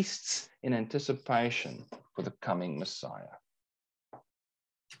priests in anticipation for the coming Messiah.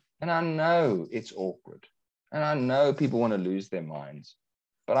 And I know it's awkward, and I know people want to lose their minds,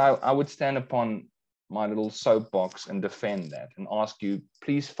 but I would stand upon my little soapbox and defend that and ask you,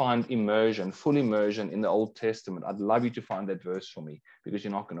 please find immersion, full immersion in the Old Testament. I'd love you to find that verse for me, because you're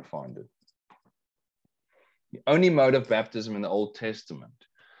not going to find it. The only mode of baptism in the Old Testament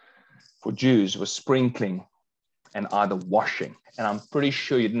for Jews was sprinkling and either washing. And I'm pretty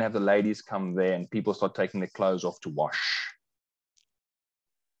sure you didn't have the ladies come there and people start taking their clothes off to wash.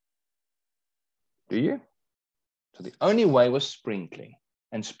 Do you? So the only way was sprinkling,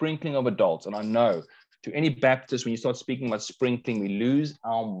 and sprinkling of adults. And I know to any Baptist, when you start speaking about sprinkling, we lose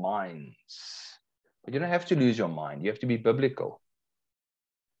our minds. But you don't have to lose your mind. You have to be biblical.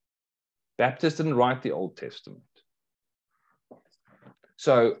 Baptists didn't write the Old Testament.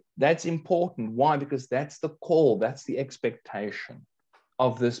 So that's important. Why? Because that's the call, that's the expectation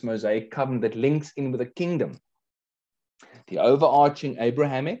of this Mosaic covenant that links in with the kingdom. The overarching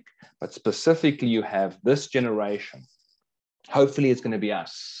Abrahamic, but specifically you have this generation. Hopefully it's going to be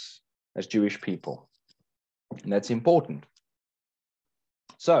us as Jewish people. And that's important.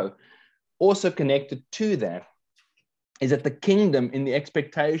 So also connected to that is that the kingdom, in the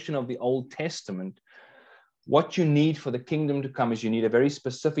expectation of the Old Testament, what you need for the kingdom to come is you need a very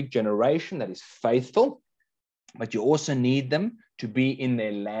specific generation that is faithful, but you also need them to be in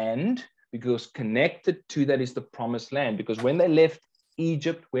their land, because connected to that is the promised land. Because when they left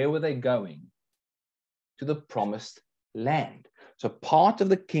Egypt, where were they going? To the promised land. So part of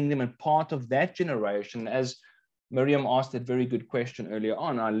the kingdom and part of that generation, as Miriam asked that very good question earlier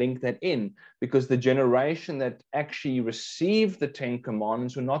on, I linked that in, because the generation that actually received the 10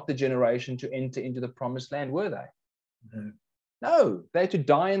 commandments were not the generation to enter into the promised land, were they? No. No, they had to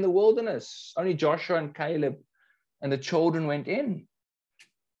die in the wilderness. Only Joshua and Caleb and the children went in.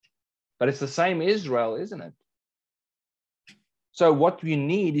 But it's the same Israel, isn't it? So what you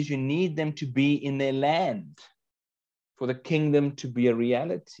need is you need them to be in their land for the kingdom to be a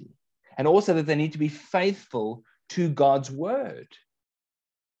reality. And also that they need to be faithful to God's word.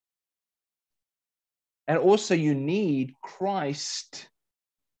 And also you need Christ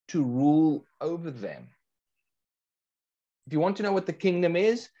to rule over them. If you want to know what the kingdom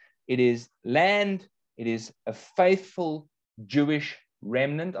is, it is land, it is a faithful Jewish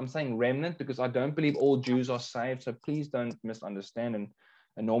remnant. I'm saying remnant because I don't believe all Jews are saved, so please don't misunderstand. And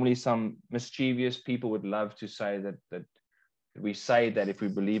normally some mischievous people would love to say that we say that if we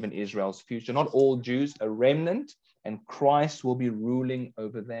believe in Israel's future. Not all Jews, a remnant, and Christ will be ruling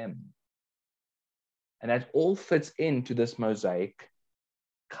over them. And that all fits into this Mosaic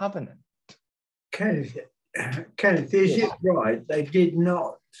covenant. Kenneth, is it right? They did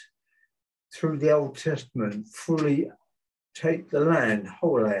not, through the Old Testament, fully take the land,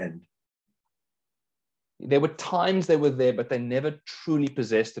 whole land. There were times they were there, but they never truly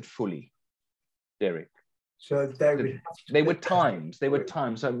possessed it fully, Derek. So there were times.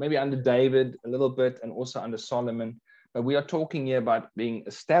 So maybe under David a little bit, and also under Solomon. But we are talking here about being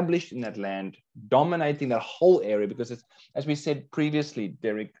established in that land, dominating that whole area, because it's, as we said previously,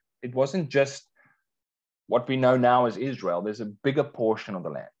 Derek, it wasn't just what we know now as Israel. There's a bigger portion of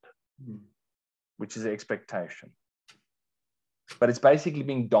the land, which is the expectation. But it's basically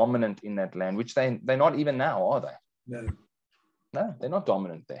being dominant in that land, which they're not even now, are they? No, they're not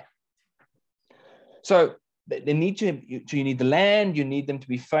dominant there. So they need you need the land, you need them to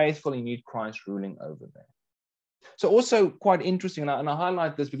be faithful, you need Christ ruling over them. So also quite interesting, and I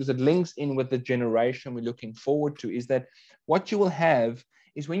highlight this because it links in with the generation we're looking forward to, is that what you will have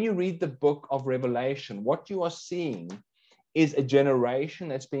is when you read the book of Revelation, what you are seeing is a generation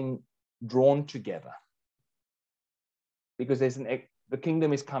that's being drawn together. Because the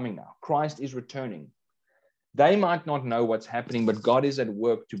kingdom is coming now. Christ is returning. They might not know what's happening, but God is at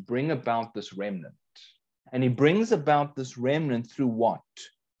work to bring about this remnant. And he brings about this remnant through what?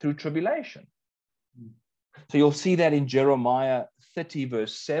 Through tribulation. So you'll see that in Jeremiah 30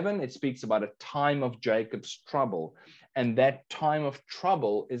 verse 7, it speaks about a time of Jacob's trouble. And that time of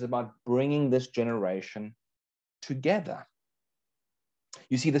trouble is about bringing this generation together.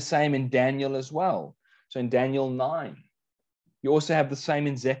 You see the same in Daniel as well. So in Daniel 9, you also have the same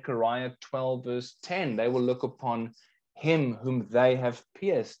in Zechariah 12 verse 10. They will look upon him whom they have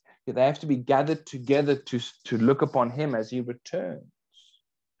pierced. They have to be gathered together to look upon him as he returns.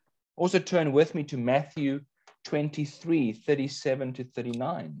 Also turn with me to Matthew 23, 37 to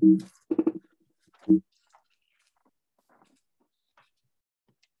 39.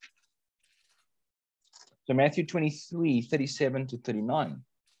 So Matthew 23, 37 to 39.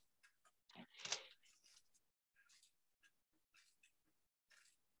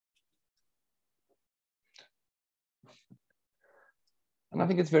 And I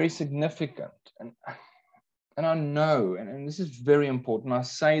think it's very significant. And I know, and this is very important, I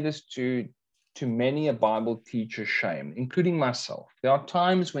say this to many a Bible teacher's shame, including myself. There are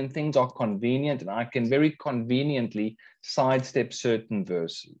times when things are convenient and I can very conveniently sidestep certain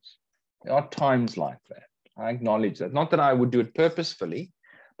verses. There are times like that. I acknowledge that. Not that I would do it purposefully,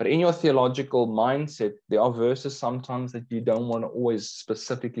 but in your theological mindset, there are verses sometimes that you don't want to always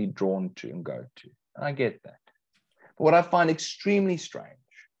specifically drawn to and go to. I get that. But what I find extremely strange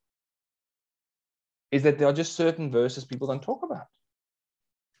is that there are just certain verses people don't talk about,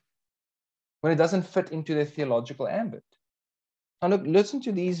 when it doesn't fit into their theological ambit. Now look, listen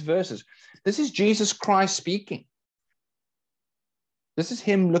to these verses. This is Jesus Christ speaking. This is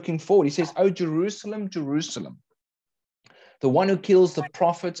him looking forward. He says, "Oh, Jerusalem, Jerusalem, the one who kills the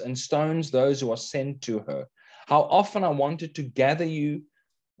prophets and stones those who are sent to her. How often I wanted to gather you,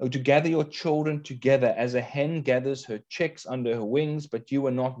 or to gather your children together as a hen gathers her chicks under her wings, but you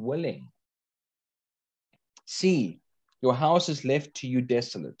were not willing. See, your house is left to you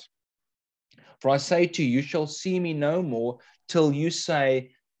desolate. For I say to you, you shall see me no more till you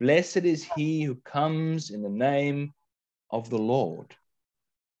say, blessed is he who comes in the name of the Lord."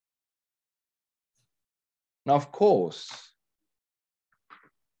 Now, of course,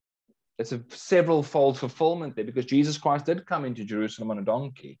 it's a several-fold fulfillment there, because Jesus Christ did come into Jerusalem on a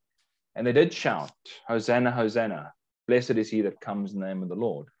donkey, and they did shout, "Hosanna, Hosanna, blessed is he that comes in the name of the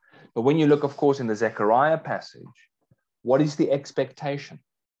Lord." But when you look, of course, in the Zechariah passage, what is the expectation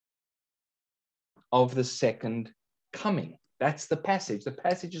of the second coming? That's the passage. The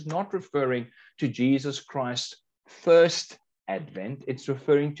passage is not referring to Jesus Christ's first advent. It's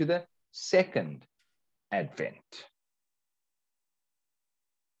referring to the second advent.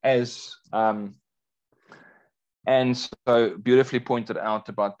 As and so beautifully pointed out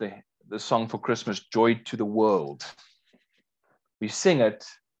about the song for Christmas, "Joy to the World." We sing it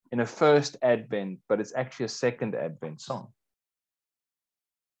in a first advent, but it's actually a second advent song,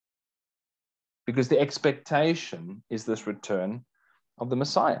 because the expectation is this return of the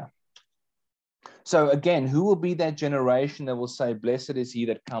Messiah. So again, who will be that generation that will say, blessed is he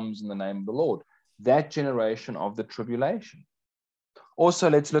that comes in the name of the Lord? That generation of the tribulation. Also,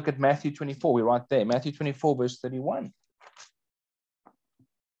 let's look at Matthew 24. We're right there. Matthew 24, verse 31.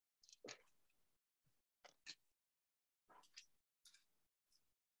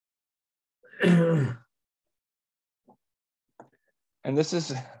 And this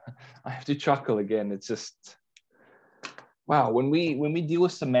is, I have to chuckle again. It's just, wow, when we deal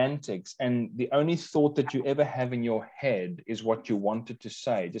with semantics and the only thought that you ever have in your head is what you wanted to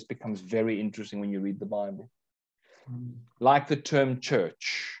say, it just becomes very interesting when you read the Bible. Like the term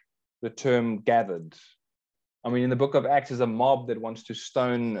church, the term gathered. I mean, in the book of Acts, there's a mob that wants to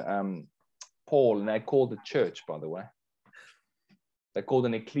stone Paul, and they called the church, by the way. They're called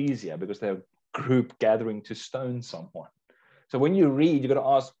an ecclesia because they're a group gathering to stone someone. So when you read, you've got to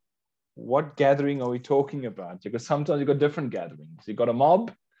ask, what gathering are we talking about? Because sometimes you've got different gatherings. You've got a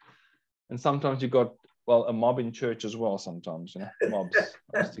mob, and sometimes you've got, well, a mob in church as well sometimes, you know, mobs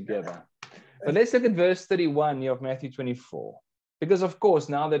together. But let's look at verse 31 of Matthew 24. Because, of course,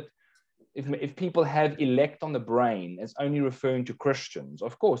 now that if people have elect on the brain, it's only referring to Christians,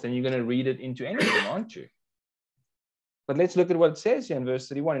 of course, then you're going to read it into anything, aren't you? But let's look at what it says here in verse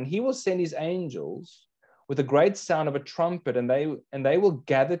 31. "And he will send his angels with a great sound of a trumpet, and they will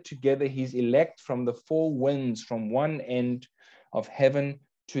gather together his elect from the four winds, from one end of heaven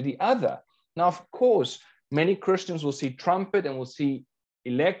to the other." Now, of course, many Christians will see trumpet and will see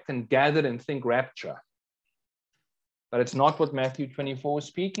elect and gathered and think rapture. But it's not what Matthew 24 is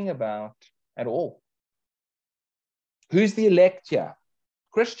speaking about at all. Who's the elect here?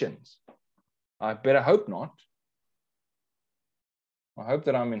 Christians. I better hope not. I hope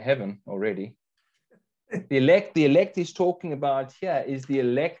that I'm in heaven already. The elect he's talking about here is the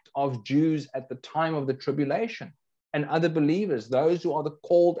elect of Jews at the time of the tribulation and other believers, those who are the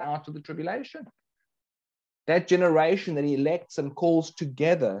called out of the tribulation. That generation that he elects and calls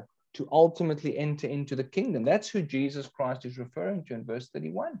together to ultimately enter into the kingdom. That's who Jesus Christ is referring to in verse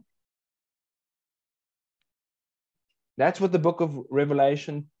 31. That's what the book of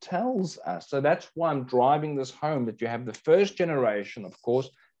Revelation tells us. So that's why I'm driving this home, that you have the first generation, of course,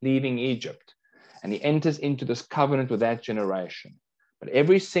 leaving Egypt. And he enters into this covenant with that generation. But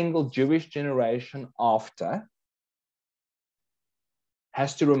every single Jewish generation after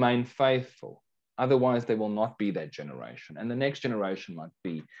has to remain faithful. Otherwise, they will not be that generation. And the next generation might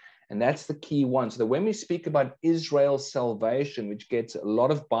be. And that's the key one. So that when we speak about Israel's salvation, which gets a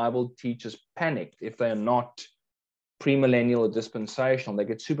lot of Bible teachers panicked if they are not premillennial or dispensational, they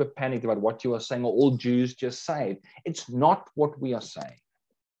get super panicked about what you are saying, or all Jews just saved. It's not what we are saying.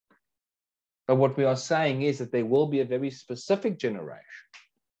 But what we are saying is that there will be a very specific generation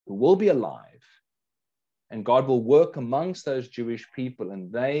who will be alive, and God will work amongst those Jewish people,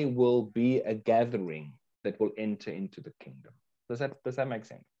 and they will be a gathering that will enter into the kingdom. Does that make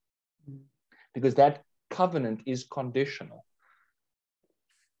sense? Because that covenant is conditional.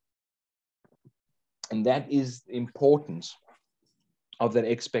 And that is the importance of that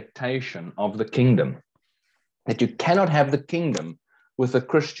expectation of the kingdom. That you cannot have the kingdom with a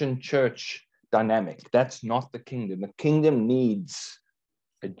Christian church dynamic. That's not the kingdom. The kingdom needs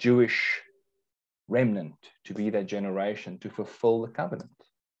a Jewish remnant to be that generation to fulfill the covenant,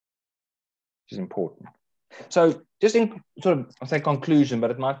 which is important. So just in sort of, I'll say conclusion,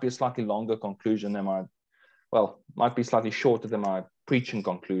 but it might be a slightly longer conclusion than might be slightly shorter than my preaching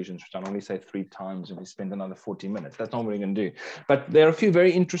conclusions, which I only say 3 times and we spend another 40 minutes. That's not what we're going to do. But there are a few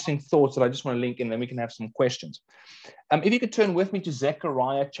very interesting thoughts that I just want to link in, then we can have some questions. If you could turn with me to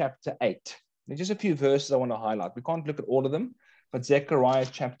Zechariah chapter 8. There's just a few verses I want to highlight. We can't look at all of them, but Zechariah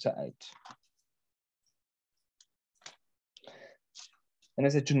chapter 8. And I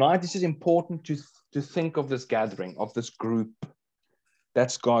said tonight, this is important to think of this gathering, of this group.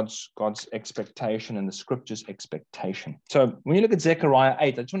 That's God's expectation and the scripture's expectation. So when you look at Zechariah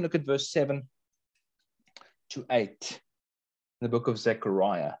 8, I just want to look at verse 7 to 8 in the book of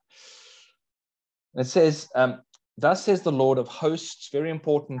Zechariah. It says, thus says the Lord of hosts, very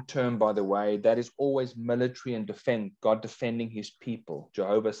important term, by the way, that is always military and defend, God defending his people,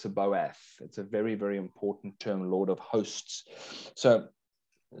 Jehovah Sabaoth. It's a very, very important term, Lord of hosts. So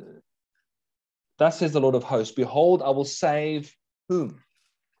thus says the Lord of hosts, behold, I will save whom?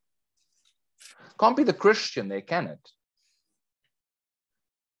 Can't be the Christian there, can it?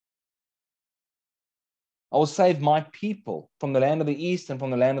 I will save my people from the land of the east and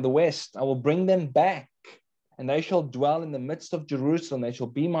from the land of the west. I will bring them back, and they shall dwell in the midst of Jerusalem. They shall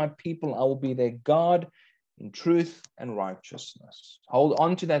be my people. I will be their God in truth and righteousness. Hold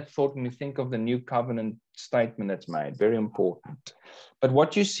on to that thought when you think of the new covenant statement that's made. Very important. But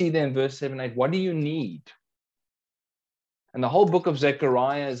what you see there in verse 7, 8, what do you need? And the whole book of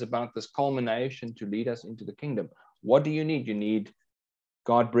Zechariah is about this culmination to lead us into the kingdom. What do you need? You need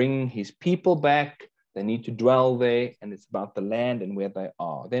God bringing his people back. They need to dwell there, and it's about the land and where they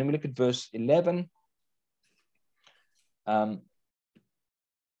are. Then we look at verse 11. It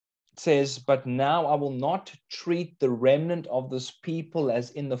says, but now I will not treat the remnant of this people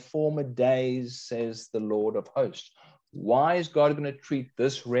as in the former days, says the Lord of hosts. Why is God going to treat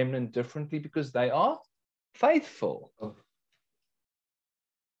this remnant differently? Because they are faithful.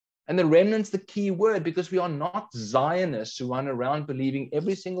 And the remnant's the key word, because we are not Zionists who run around believing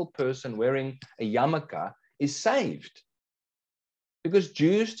every single person wearing a yarmulke is saved. Because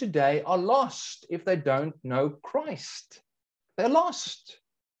Jews today are lost if they don't know Christ. They're lost.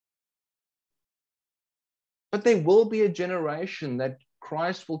 But there will be a generation that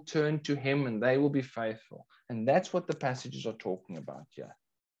Christ will turn to him and they will be faithful. And that's what the passages are talking about here.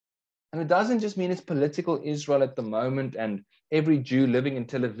 And it doesn't just mean it's political Israel at the moment and every Jew living in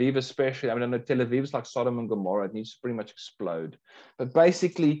Tel Aviv especially. I mean, I know Tel Aviv is like Sodom and Gomorrah. It needs to pretty much explode. But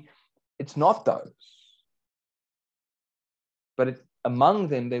basically, it's not those. But among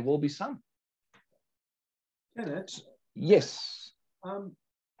them, there will be some. Kenneth? Yes.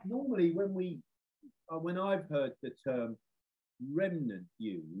 Normally, when I've heard the term remnant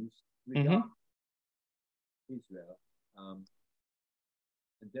used regarding Israel,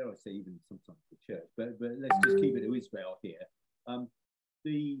 and dare I say even sometimes the church, but let's just keep it to Israel here.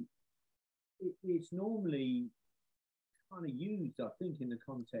 It's normally kind of used, I think, in the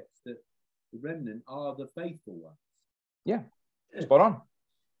context that the remnant are the faithful ones. Yeah, spot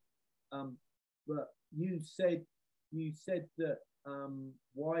on. But you said that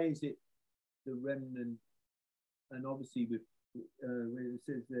why is it the remnant? And obviously, with where it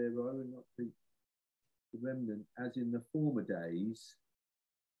says there, I will not treat the remnant as in the former days.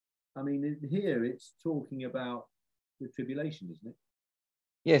 I mean, here it's talking about the tribulation, isn't it?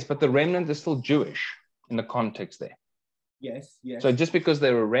 Yes, but the remnant is still Jewish in the context there. Yes, yes. So just because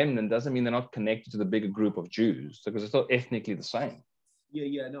they're a remnant doesn't mean they're not connected to the bigger group of Jews, because it's still ethnically the same.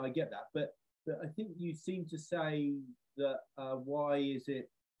 Yeah, no, I get that. But I think you seem to say that why is it?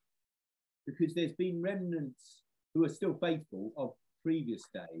 Because there's been remnants who are still faithful of previous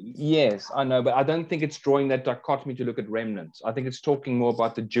days. Yes, I know, but I don't think it's drawing that dichotomy to look at remnants. I think it's talking more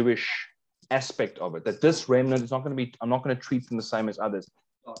about the Jewish aspect of it, that this remnant is not going to be, I'm not going to treat them the same as others.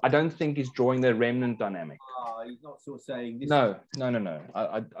 I don't think he's drawing the remnant dynamic. He's not sort of saying this. No.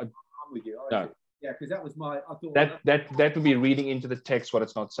 I'm with you. No. Yeah, because that was my. I thought that would be reading into the text what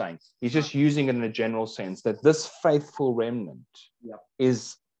it's not saying. He's just using it in a general sense that this faithful remnant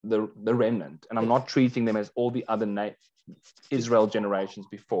is the remnant, and I'm not treating them as all the other Israel generations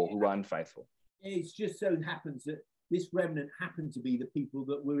before who were unfaithful. It's just so happens that this remnant happened to be the people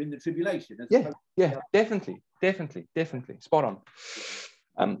that were in the tribulation. Definitely. Spot on.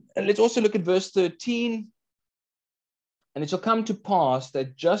 And let's also look at verse 13. And it shall come to pass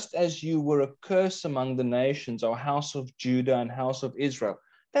that just as you were a curse among the nations, O house of Judah and house of Israel.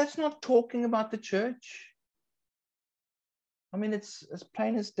 That's not talking about the church. I mean, it's as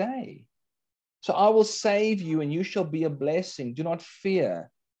plain as day. So I will save you, and you shall be a blessing. Do not fear.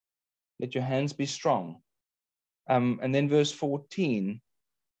 Let your hands be strong. And then verse 14.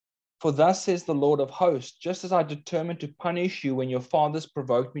 For thus says the Lord of hosts, just as I determined to punish you when your fathers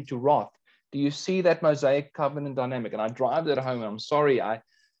provoked me to wrath. Do you see that Mosaic covenant dynamic? And I drive that home, and I'm sorry,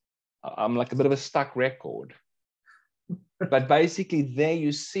 I'm like a bit of a stuck record. But basically there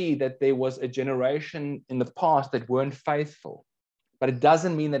you see that there was a generation in the past that weren't faithful. But it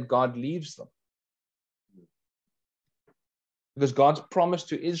doesn't mean that God leaves them. Because God's promise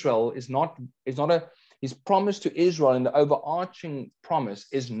to Israel his promise to Israel, and the overarching promise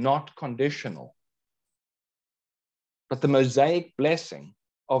is not conditional. But the Mosaic blessing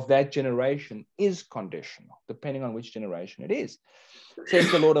of that generation is conditional, depending on which generation it is.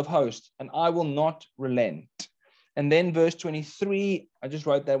 Says the Lord of hosts, and I will not relent. And then verse 23, I just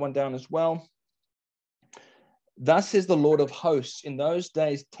wrote that one down as well. Thus says the Lord of hosts, in those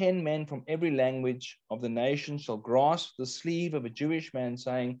days 10 men from every language of the nation shall grasp the sleeve of a Jewish man,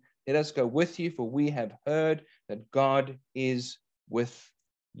 saying, let us go with you, for we have heard that God is with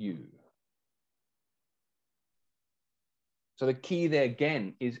you. So the key there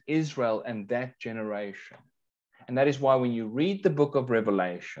again is Israel and that generation. And that is why when you read the book of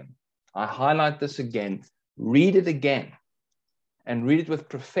Revelation, I highlight this again, read it again, and read it with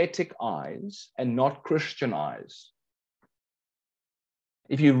prophetic eyes and not Christian eyes.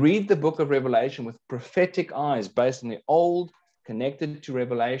 If you read the book of Revelation with prophetic eyes based on the old connected to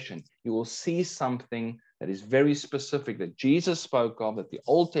Revelation, you will see something that is very specific that Jesus spoke of, that the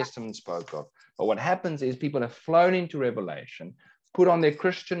Old Testament spoke of. But what happens is people have flown into Revelation, put on their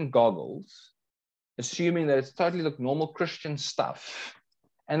Christian goggles, assuming that it's totally like normal Christian stuff,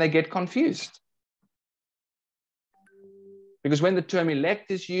 and they get confused. Because when the term elect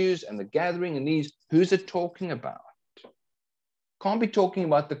is used and the gathering and these, who's it talking about? Can't be talking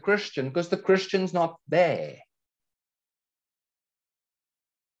about the Christian because the Christian's not there.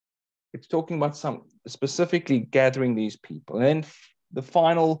 It's talking about some specifically gathering these people. And then the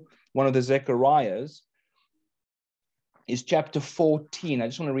final one of the Zechariahs is chapter 14. I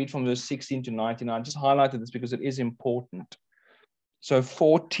just want to read from verse 16 to 19. I just highlighted this because it is important. So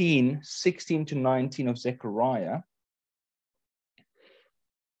 14, 16 to 19 of Zechariah.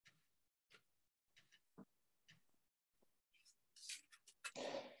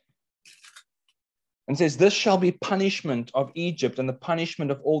 And says, this shall be punishment of Egypt and the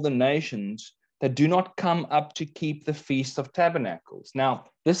punishment of all the nations that do not come up to keep the Feast of Tabernacles. Now,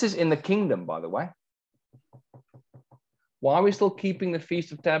 this is in the kingdom, by the way. Why are we still keeping the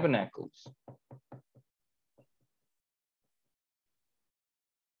Feast of Tabernacles?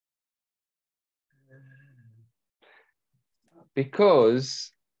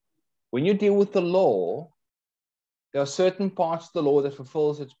 Because when you deal with the law, there are certain parts of the law that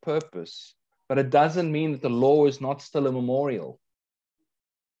fulfills its purpose. But it doesn't mean that the law is not still a memorial.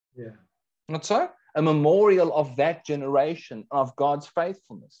 Yeah. Not so? A memorial of that generation of God's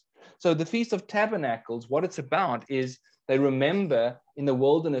faithfulness. So the Feast of Tabernacles, what it's about is they remember in the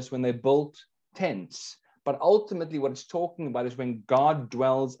wilderness when they built tents. But ultimately what it's talking about is when God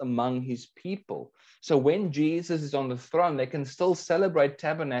dwells among his people. So when Jesus is on the throne, they can still celebrate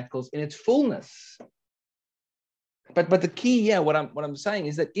tabernacles in its fullness. But the key here, what I'm saying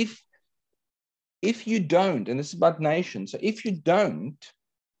is that if you don't, and this is about nations, so if you don't,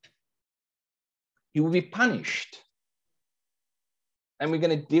 you will be punished. And we're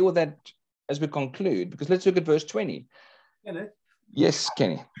going to deal with that as we conclude, because let's look at verse 20. Kenneth? Yes,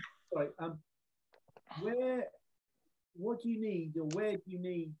 Kenny. Sorry. What do you need, or where do you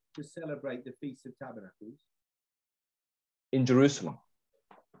need to celebrate the Feast of Tabernacles? In Jerusalem.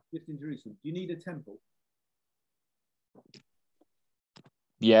 Just in Jerusalem. Do you need a temple?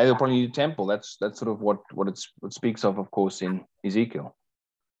 Yeah, they'll probably need a temple. That's sort of what it speaks of course, in Ezekiel.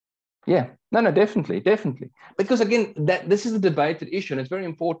 Yeah, no, definitely. Because again, this is a debated issue, and it's very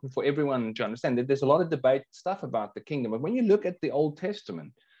important for everyone to understand that there's a lot of debate stuff about the kingdom. But when you look at the Old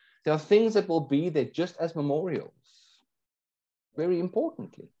Testament, there are things that will be there just as memorials, very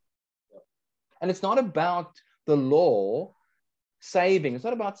importantly. And it's not about the law saving. It's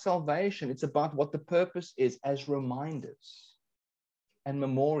not about salvation. It's about what the purpose is as reminders and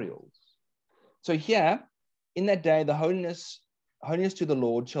memorials. So here, in that day, the holiness to the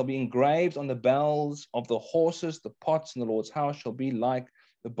Lord shall be engraved on the bells of the horses, the pots in the Lord's house shall be like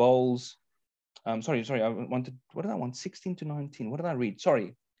the bowls. Sorry, I wanted, what did I want? 16 to 19. What did I read?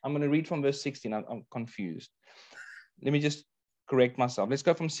 Sorry, I'm going to read from verse 16. I'm confused. Let me just correct myself. Let's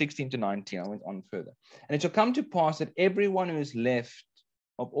go from 16 to 19. I went on further. And it shall come to pass that everyone who is left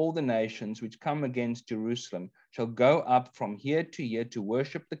of all the nations which come against Jerusalem shall go up from year to year to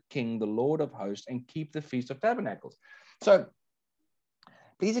worship the King, the Lord of hosts, and keep the Feast of Tabernacles. So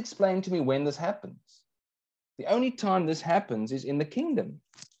please explain to me when this happens. The only time this happens is in the kingdom.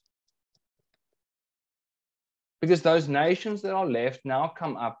 Because those nations that are left now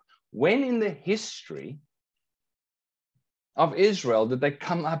come up. When in the history of Israel did they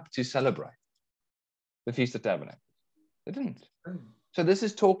come up to celebrate the Feast of Tabernacles? They didn't. So this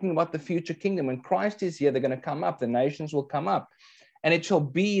is talking about the future kingdom. When Christ is here, they're going to come up. The nations will come up. And it shall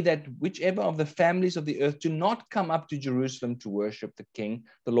be that whichever of the families of the earth do not come up to Jerusalem to worship the King,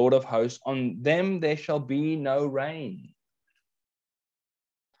 the Lord of hosts, on them there shall be no rain.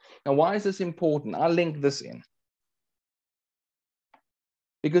 Now, why is this important? I'll link this in.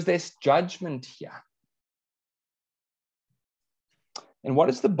 Because there's judgment here. And what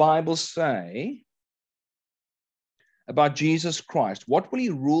does the Bible say about Jesus Christ? What will he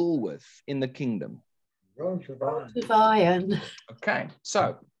rule with in the kingdom? Rods of iron. Okay,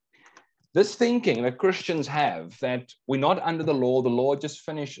 so this thinking that Christians have that we're not under the law just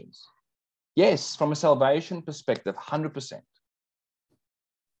finishes. Yes, from a salvation perspective, 100%.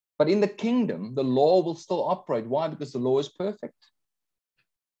 But in the kingdom, the law will still operate. Why? Because the law is perfect.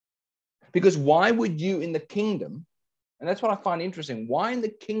 Because why would you in the kingdom, and that's what I find interesting, why in the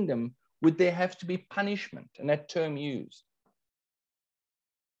kingdom would there have to be punishment? And that term used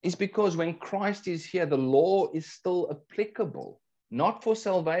is because when Christ is here, the law is still applicable, not for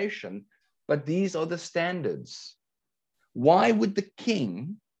salvation, but these are the standards. Why would the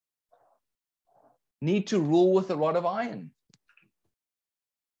king need to rule with a rod of iron?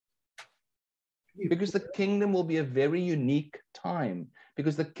 Because the kingdom will be a very unique time,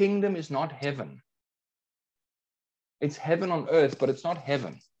 because the kingdom is not heaven. It's heaven on earth, but it's not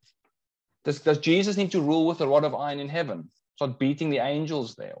heaven. Does Jesus need to rule with a rod of iron in heaven? Start beating the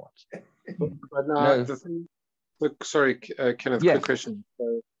angels there? What? But No. the thing, look, sorry, Kenneth, Yeah. quick question.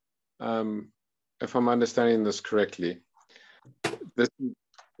 So, if I'm understanding this correctly,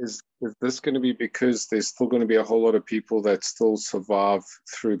 is this going to be because there's still going to be a whole lot of people that still survive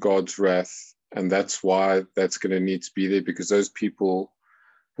through God's wrath, and that's why that's going to need to be there, because those people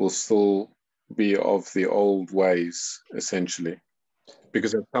will still be of the old ways, essentially,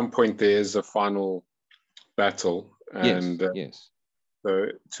 because at some point there is a final battle. And yes. so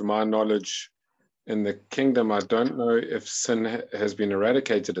to my knowledge, in the kingdom, I don't know if sin has been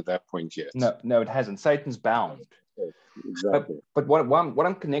eradicated at that point yet. No, it hasn't. Satan's bound. Exactly. But what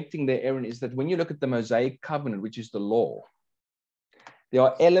I'm connecting there, Aaron, is that when you look at the Mosaic covenant, which is the law, there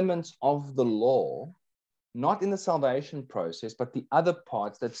are elements of the law, not in the salvation process, but the other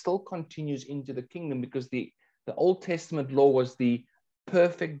parts that still continues into the kingdom, because the Old Testament law was the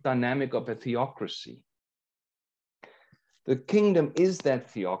perfect dynamic of a theocracy. The kingdom is that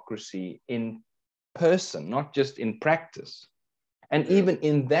theocracy in person, not just in practice. And even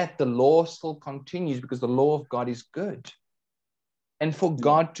in that, the law still continues because the law of God is good. And for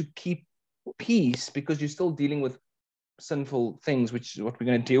God to keep peace, because you're still dealing with sinful things, which is what we're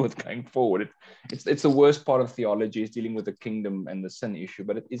going to deal with going forward. It's the worst part of theology, is dealing with the kingdom and the sin issue,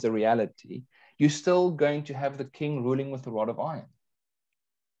 but it is a reality. You're still going to have the king ruling with a rod of iron.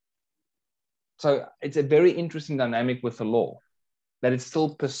 So it's a very interesting dynamic with the law, that it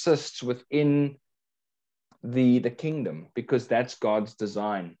still persists within the kingdom, because that's God's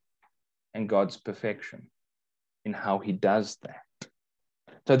design and God's perfection in how he does that.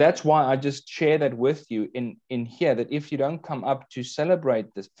 So that's why I just share that with you in here, that if you don't come up to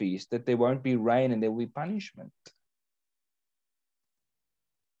celebrate this feast, that there won't be rain and there will be punishment.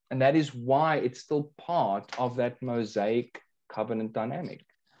 And that is why it's still part of that Mosaic covenant dynamic.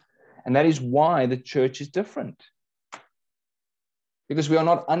 And that is why the church is different. Because we are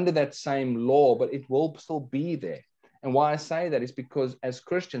not under that same law, but it will still be there. And why I say that is because as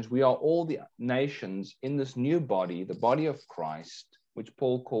Christians, we are all the nations in this new body, the body of Christ, which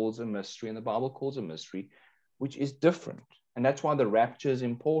Paul calls a mystery and the Bible calls a mystery, which is different. And that's why the rapture is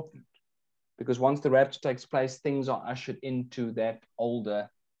important. Because once the rapture takes place, things are ushered into that older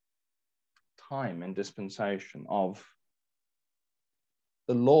time and dispensation of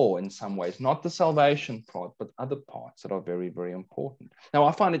the law in some ways, not the salvation part, but other parts that are very, very important. Now,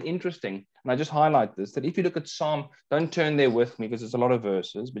 I find it interesting, and I just highlight this, that if you look at Psalm, don't turn there with me because there's a lot of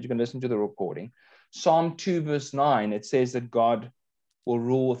verses, but you can listen to the recording. Psalm 2 verse 9, it says that God will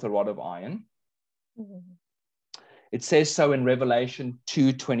rule with a rod of iron. Mm-hmm. It says so in Revelation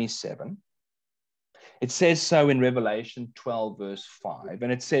 2:27. It says so in Revelation 12 verse 5,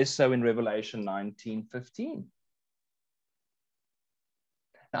 and it says so in Revelation 19:15.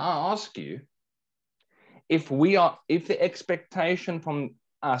 Now I ask you, if the expectation from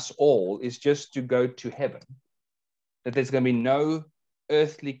us all is just to go to heaven, that there's going to be no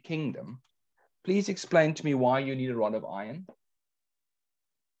earthly kingdom, please explain to me why you need a rod of iron.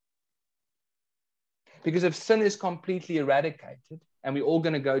 Because if sin is completely eradicated and we're all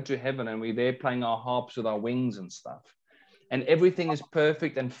going to go to heaven and we're there playing our harps with our wings and stuff, and everything is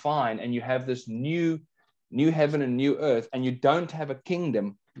perfect and fine, and you have this new heaven and new earth, and you don't have a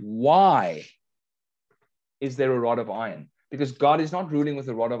kingdom, why is there a rod of iron? Because God is not ruling with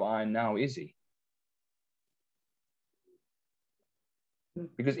a rod of iron now, is he?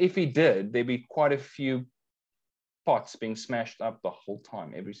 Because if he did, there'd be quite a few pots being smashed up the whole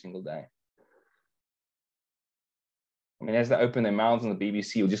time, every single day. I mean, as they open their mouths on the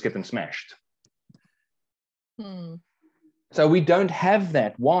BBC, you'll just get them smashed. So we don't have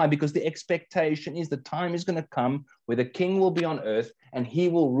that. Why? Because the expectation is the time is going to come where the king will be on earth and he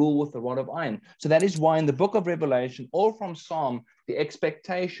will rule with the rod of iron. So that is why in the book of Revelation or from Psalm, the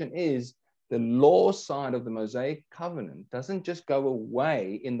expectation is the law side of the Mosaic covenant doesn't just go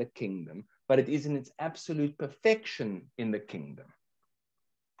away in the kingdom, but it is in its absolute perfection in the kingdom.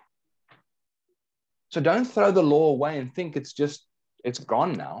 So don't throw the law away and think it's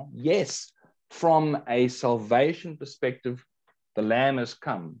gone now. Yes, from a salvation perspective, the Lamb has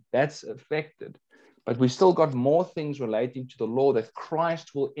come. That's affected. But we still got more things relating to the law that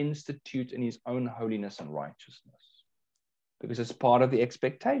Christ will institute in his own holiness and righteousness, because it's part of the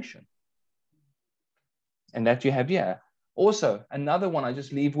expectation. And that you have here. Also, another one I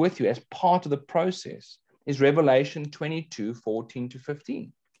just leave with you as part of the process is Revelation 22, 14 to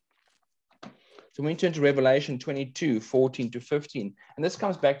 15. So when we turn to Revelation 22, 14 to 15, and this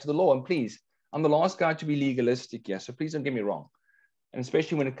comes back to the law. And please, I'm the last guy to be legalistic here, so please don't get me wrong. And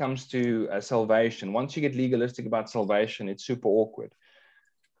especially when it comes to salvation, once you get legalistic about salvation, it's super awkward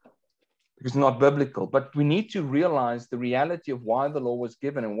because it's not biblical. But we need to realize the reality of why the law was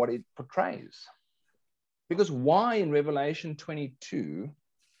given and what it portrays. Because why in Revelation 22,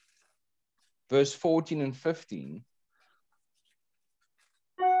 verse 14 and 15,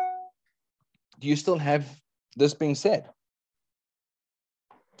 do you still have this being said?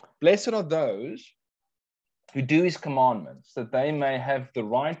 Blessed are those who do his commandments, that they may have the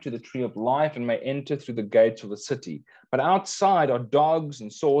right to the tree of life and may enter through the gates of the city. But outside are dogs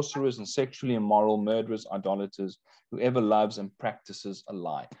and sorcerers and sexually immoral, murderers, idolaters, whoever loves and practices a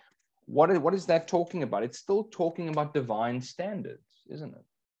lie. What is that talking about? It's still talking about divine standards, isn't it?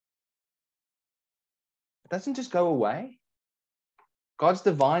 It doesn't just go away. God's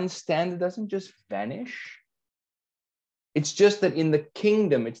divine standard doesn't just vanish. It's just that in the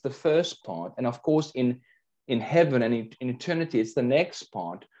kingdom, it's the first part. And of course, in heaven and in eternity, it's the next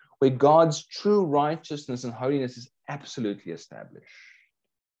part where God's true righteousness and holiness is absolutely established.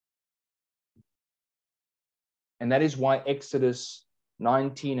 And that is why Exodus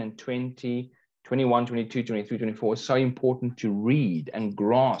 19 and 20, 21, 22, 23, 24 is so important to read and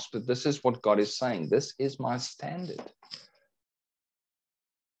grasp that this is what God is saying. This is my standard.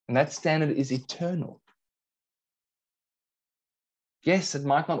 And that standard is eternal. Yes, it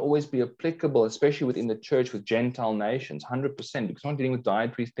might not always be applicable, especially within the church with Gentile nations, 100%, because I'm dealing with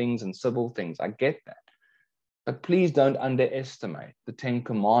dietary things and civil things. I get that. But please don't underestimate the 10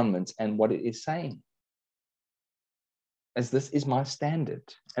 Commandments and what it is saying. As this is my standard,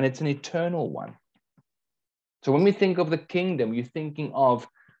 and it's an eternal one. So when we think of the kingdom, you're thinking of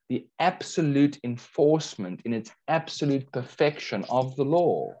the absolute enforcement in its absolute perfection of the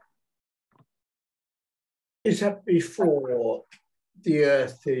law. Is that before the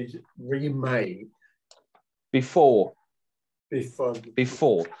earth is remade? Before.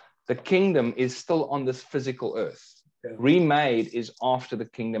 Before. The kingdom is still on this physical earth. Yeah. Remade is after the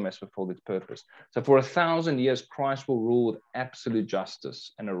kingdom has fulfilled its purpose. So for 1,000 years, Christ will rule with absolute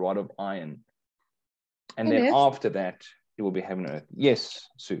justice and a rod of iron. And then after that, it will be heaven and earth. Yes,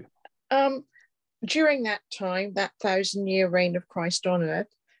 Sue. During that time, that 1,000-year reign of Christ on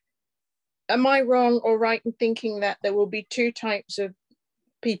earth, am I wrong or right in thinking that there will be two types of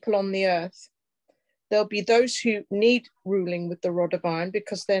people on the earth? There'll be those who need ruling with the rod of iron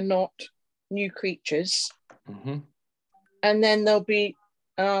because they're not new creatures. Mm-hmm. And then there'll be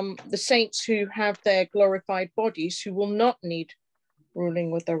the saints who have their glorified bodies who will not need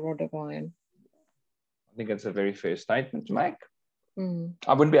ruling with the rod of iron. I think it's a very fair statement to make. Mm.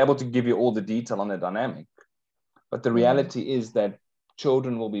 I wouldn't be able to give you all the detail on the dynamic, but the reality is that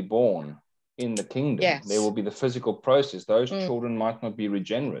children will be born in the kingdom. Yes. There will be the physical process. Those children might not be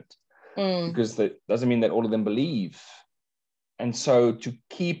regenerate because that doesn't mean that all of them believe. And so to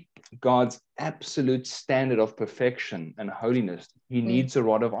keep God's absolute standard of perfection and holiness, he needs a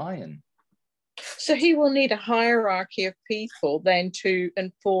rod of iron. So he will need a hierarchy of people then to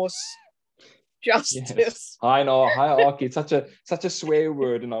enforce justice. Yes. Hierarchy. It's such a swear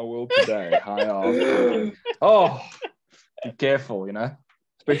word in our world today. Hierarchy. Oh, be careful,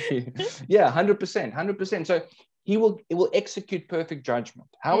 Especially, yeah, 100%. So it will execute perfect judgment.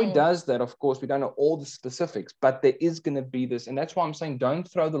 How he does that, of course, we don't know all the specifics, but there is going to be this, and that's why I'm saying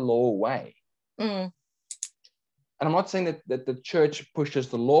don't throw the law away. And I'm not saying that the church pushes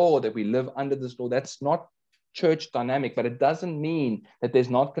the law or that we live under this law. That's not church dynamic, but it doesn't mean that there's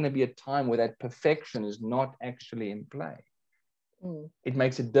not going to be a time where that perfection is not actually in play. It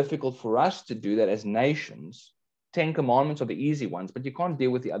makes it difficult for us to do that as nations. 10 commandments are the easy ones, but you can't deal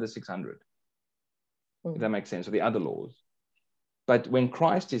with the other 600. If that makes sense, or the other laws. But when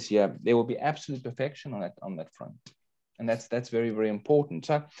Christ is here, there will be absolute perfection on that front. And that's very, very important.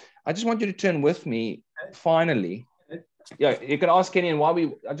 So I just want you to turn with me, finally. Yeah, you can ask Kenny, and I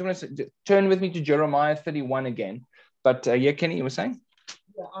just want to turn with me to Jeremiah 31 again. But yeah, Kenny, you were saying?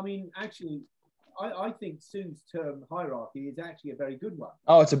 Yeah, I mean, actually, I think Sue's term hierarchy is actually a very good one.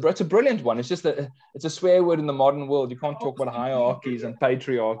 Oh, it's a brilliant one. It's just it's a swear word in the modern world. You can't talk about hierarchies and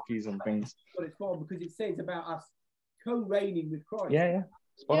patriarchies and things. But it's fun because it says about us co-reigning with Christ. Yeah.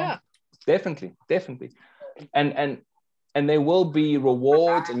 Spot on. Definitely. And there will be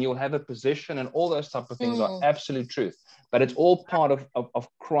rewards, and you'll have a position, and all those type of things are absolute truth. But it's all part of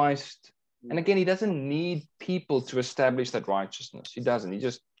Christ. And again, he doesn't need people to establish that righteousness. He doesn't. He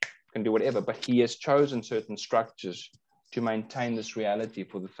just can do whatever. But he has chosen certain structures to maintain this reality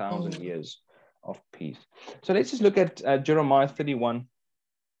for the 1,000 years of peace. So let's just look at Jeremiah 31.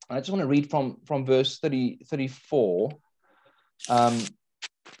 I just want to read from verse 34.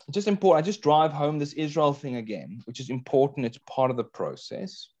 Just important. I just drive home this Israel thing again, which is important. It's part of the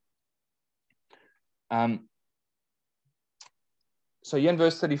process. So here in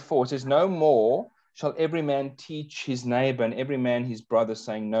verse 34, it says, "No more shall every man teach his neighbor and every man his brother,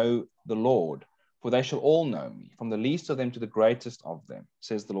 saying, Know the Lord, for they shall all know me, from the least of them to the greatest of them,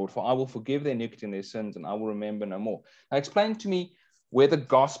 says the Lord. For I will forgive their iniquity and their sins, and I will remember no more." Now explain to me where the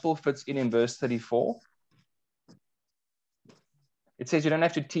gospel fits in verse 34. It says you don't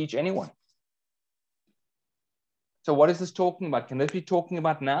have to teach anyone. So what is this talking about? Can this be talking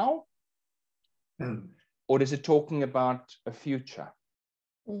about now? Or is it talking about a future?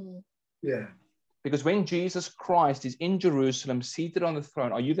 Yeah. Because when Jesus Christ is in Jerusalem, seated on the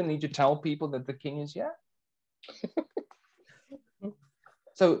throne, are you going to need to tell people that the king is here?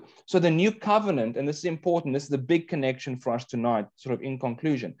 So the new covenant, and this is important, this is the big connection for us tonight, sort of in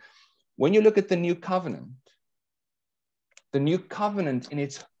conclusion. When you look at the new covenant in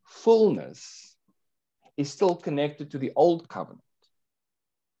its fullness is still connected to the old covenant.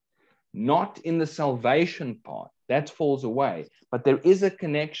 Not in the salvation part, that falls away, but there is a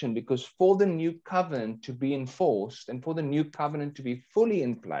connection, because for the new covenant to be enforced and for the new covenant to be fully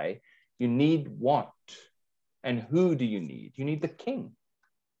in play, you need what? And who do you need? You need the king.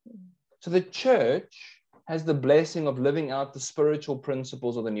 So the church has the blessing of living out the spiritual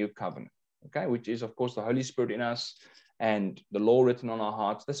principles of the new covenant, okay, which is, of course, the Holy Spirit in us and the law written on our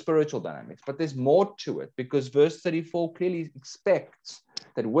hearts, the spiritual dynamics. But there's more to it, because verse 34 clearly expects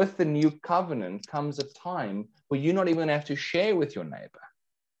that with the new covenant comes a time where you're not even have to share with your neighbor.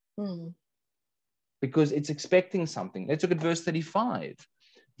 Because it's expecting something. Let's look at verse 35.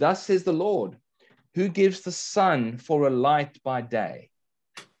 "Thus says the Lord, who gives the sun for a light by day,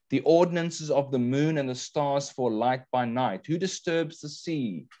 the ordinances of the moon and the stars for light by night, who disturbs the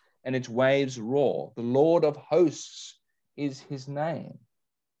sea and its waves roar. The Lord of hosts is his name.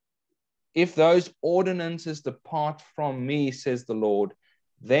 If those ordinances depart from me, says the Lord,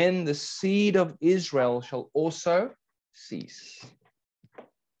 then the seed of Israel shall also cease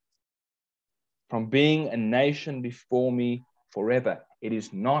from being a nation before me forever." It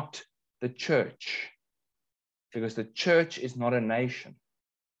is not the church, because the church is not a nation.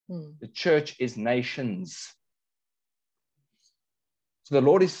 The church is nations. So the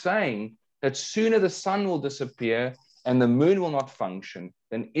Lord is saying that sooner the sun will disappear and the moon will not function,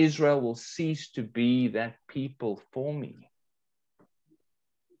 then Israel will cease to be that people for me.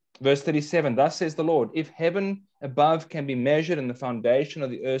 Verse 37, "Thus says the Lord, if heaven above can be measured and the foundation of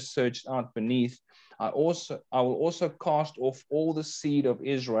the earth searched out beneath, I will also cast off all the seed of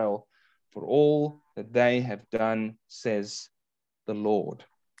Israel for all that they have done, says the Lord."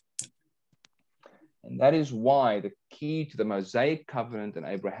 And that is why the key to the Mosaic covenant and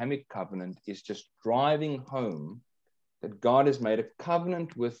Abrahamic covenant is just driving home that God has made a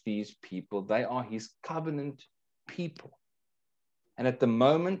covenant with these people. They are his covenant people. And at the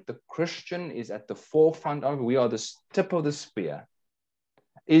moment, the Christian is at the forefront of it. We are the tip of the spear.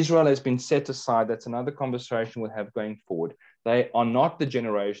 Israel has been set aside. That's another conversation we'll have going forward. They are not the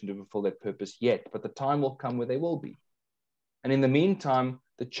generation to fulfill that purpose yet, but the time will come where they will be. And in the meantime,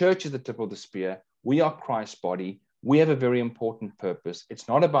 the church is the tip of the spear. We are Christ's body. We have a very important purpose. It's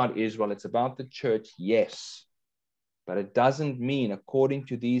not about Israel. It's about the church, yes. But it doesn't mean, according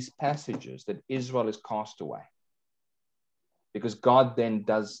to these passages, that Israel is cast away. Because God then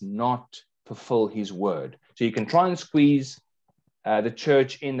does not fulfill his word. So you can try and squeeze the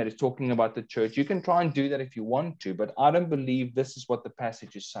church in that is talking about the church. You can try and do that if you want to, but I don't believe this is what the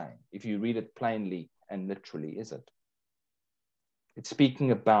passage is saying. If you read it plainly and literally, is it? It's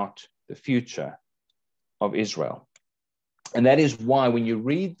speaking about the future of Israel. And that is why when you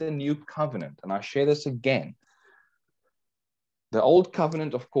read the new covenant, and I share this again, the old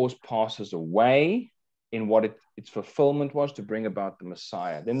covenant, of course, passes away in what its fulfillment was to bring about the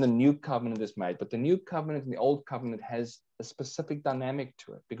Messiah. Then the new covenant is made, but the new covenant and the old covenant has a specific dynamic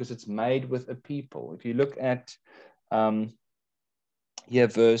to it because it's made with a people. If you look at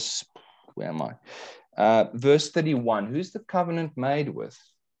verse 31, who's the covenant made with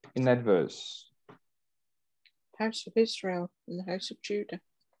in that verse? House of Israel and the house of Judah.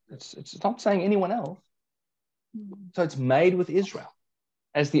 It's not saying anyone else. So it's made with Israel.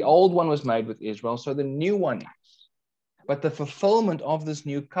 As the old one was made with Israel, so the new one is. But the fulfillment of this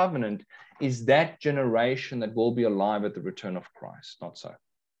new covenant is that generation that will be alive at the return of Christ. Not so.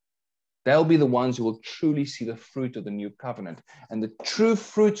 They'll be the ones who will truly see the fruit of the new covenant. And the true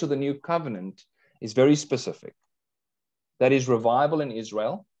fruits of the new covenant is very specific. That is revival in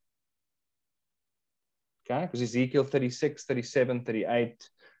Israel. Okay, because Ezekiel 36, 37, 38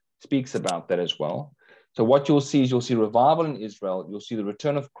 speaks about that as well. So what you'll see is you'll see revival in Israel, you'll see the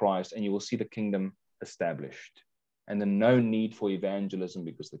return of Christ, and you will see the kingdom established. And then no need for evangelism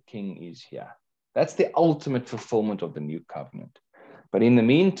because the king is here. That's the ultimate fulfillment of the new covenant. But in the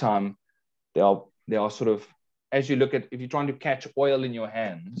meantime, there are sort of, as you look at, if you're trying to catch oil in your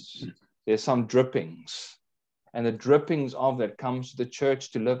hands, there's some drippings. And the drippings of that comes to the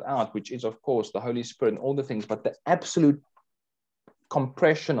church to live out, which is, of course, the Holy Spirit and all the things. But the absolute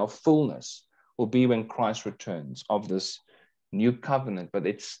compression of fullness will be when Christ returns of this new covenant, but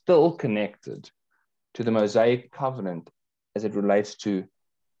it's still connected to the Mosaic covenant as it relates to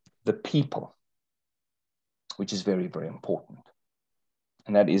the people, which is very, very important.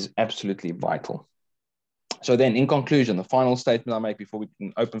 And that is absolutely vital. So then, in conclusion, the final statement I make before we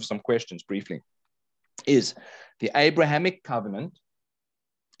can open for some questions briefly is the Abrahamic covenant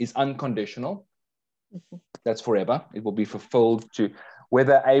is unconditional. That's forever. It will be fulfilled to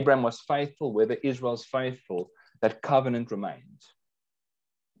whether Abraham was faithful, whether Israel's faithful, that covenant remains.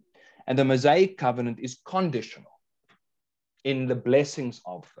 And the Mosaic covenant is conditional in the blessings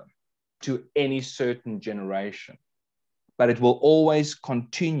of them to any certain generation. But it will always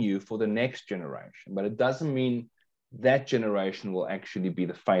continue for the next generation. But it doesn't mean that generation will actually be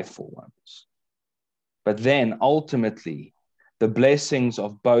the faithful ones. But then ultimately, the blessings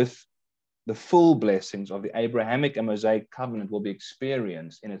of both, the full blessings of the Abrahamic and Mosaic covenant will be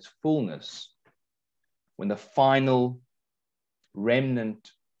experienced in its fullness when the final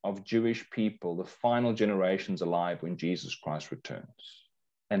remnant of Jewish people, the final generations alive when Jesus Christ returns.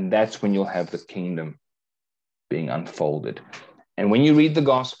 And that's when you'll have the kingdom being unfolded. And when you read the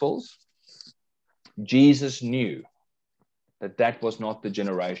Gospels, Jesus knew that that was not the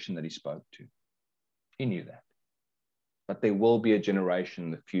generation that he spoke to. He knew that. But there will be a generation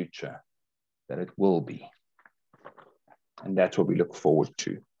in the future that it will be. And that's what we look forward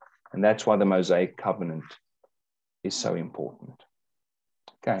to. And that's why the Mosaic covenant is so important.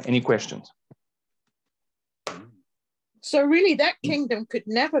 Okay, any questions? So really that kingdom could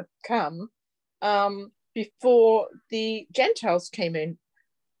never come before the Gentiles came in,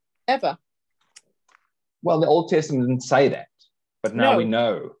 ever. Well, the Old Testament didn't say that, but now we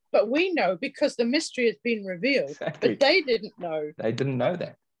know. But we know because the mystery has been revealed, exactly. But they didn't know. They didn't know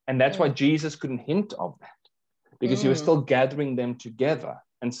that. And that's why Jesus couldn't hint of that, because he was still gathering them together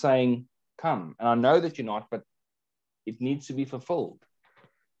and saying, come. And I know that you're not, but it needs to be fulfilled.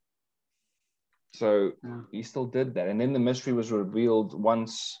 So he still did that. And then the mystery was revealed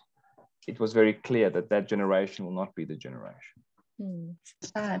once it was very clear that that generation will not be the generation.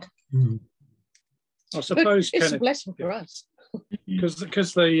 Sad. I suppose it's a blessing for us. Because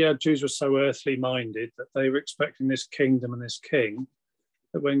the Jews were so earthly minded that they were expecting this kingdom and this king,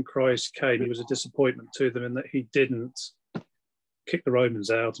 that when Christ came, he was a disappointment to them in that he didn't kick the Romans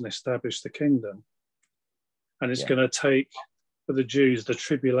out and establish the kingdom. And it's going to take, for the Jews, the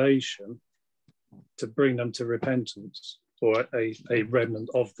tribulation to bring them to repentance, or a remnant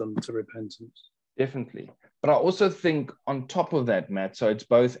of them to repentance. Definitely. But I also think on top of that, Matt, so it's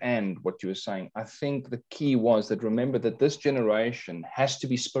both and what you were saying. I think the key was that remember that this generation has to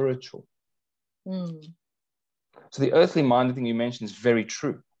be spiritual. Mm. So the earthly minded thing you mentioned is very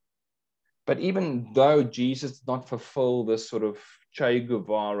true. But even though Jesus did not fulfill this sort of Che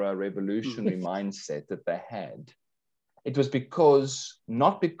Guevara revolutionary mindset that they had, it was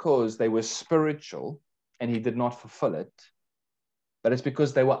not because they were spiritual and he did not fulfill it, but it's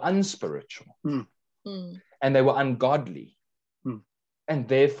because they were unspiritual. Mm. Mm. And they were ungodly and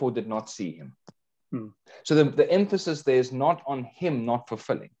therefore did not see him. So the emphasis there is not on him not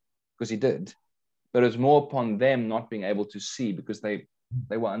fulfilling, because he did, but it's more upon them not being able to see because they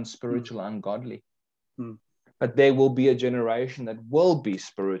were unspiritual, ungodly. But there will be a generation that will be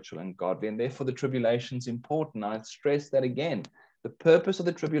spiritual and godly, and therefore the tribulation is important. I'd stress that again. The purpose of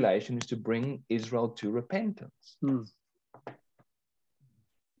the tribulation is to bring Israel to repentance.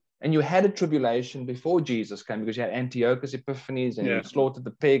 And you had a tribulation before Jesus came because you had Antiochus Epiphanes and you slaughtered the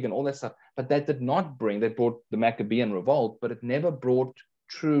pig and all that stuff. But that did not that brought the Maccabean revolt, but it never brought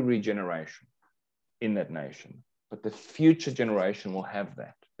true regeneration in that nation. But the future generation will have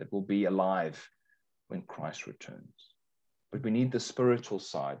that will be alive when Christ returns. But we need the spiritual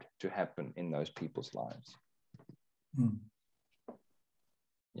side to happen in those people's lives.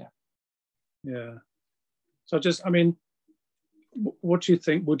 Yeah. So what do you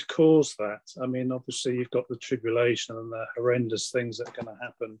think would cause that? I mean, obviously you've got the tribulation and the horrendous things that are going to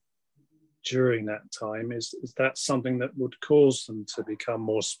happen during that time. Is that something that would cause them to become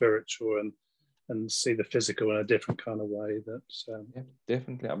more spiritual and see the physical in a different kind of way? Yeah,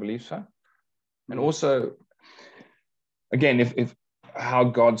 definitely, I believe so. And also, again, if how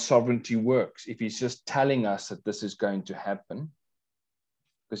God's sovereignty works, if he's just telling us that this is going to happen,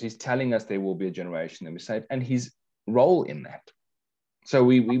 because he's telling us there will be a generation that we save, and his role in that. So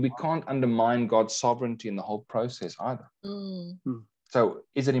we can't undermine God's sovereignty in the whole process either. So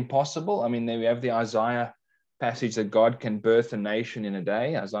is it impossible? I mean, there we have the Isaiah passage that God can birth a nation in a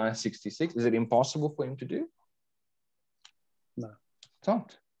day, Isaiah 66. Is it impossible for him to do? No. It's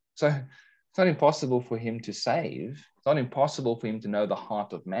not. So it's not impossible for him to save. It's not impossible for him to know the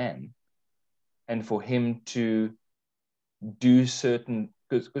heart of man and for him to do certain,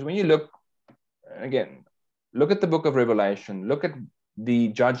 because when you look at the book of Revelation, look at the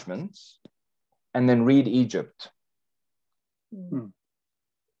judgments, and then read Egypt. You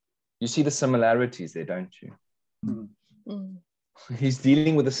see the similarities there, don't you? He's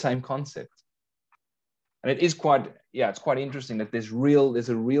dealing with the same concept. And it is it's quite interesting that there's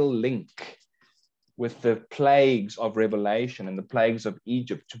a real link with the plagues of Revelation and the plagues of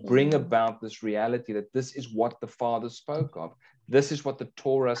Egypt to bring about this reality that this is what the Father spoke of. This is what the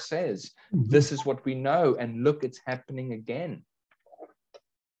Torah says. This is what we know. And look, it's happening again.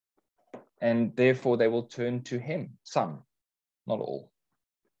 And therefore they will turn to him. Some, not all.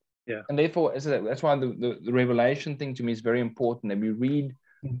 Yeah. And therefore, that's why the Revelation thing to me is very important, that we read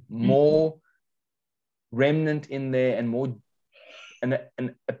more remnant in there and more and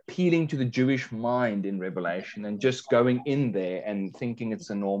appealing to the Jewish mind in Revelation and just going in there and thinking it's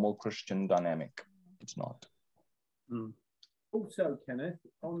a normal Christian dynamic. It's not. Also, Kenneth,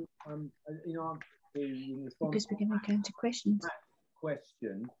 on in response because we're going to go into questions.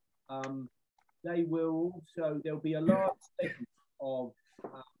 Question, there'll be a large segment of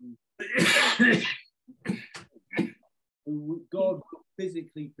who God will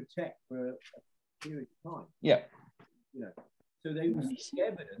physically protect for a period of time. Yeah. So they will see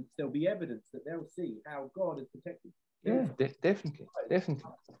evidence. There'll be evidence that they'll see how God is protected. Yeah, definitely.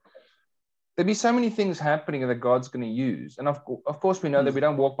 There'll be so many things happening that God's going to use. And of course, we know that we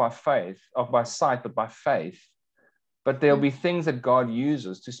don't walk by faith, or by sight, but by faith. But there'll be things that God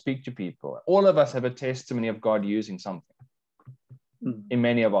uses to speak to people. All of us have a testimony of God using something in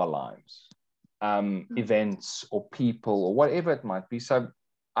many of our lives, events or people or whatever it might be. So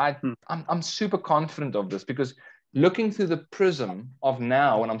I'm super confident of this, because looking through the prism of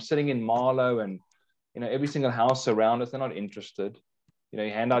now, when I'm sitting in Marlow and every single house around us, they're not interested. You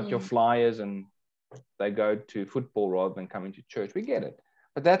hand out your flyers and they go to football rather than coming to church. We get it.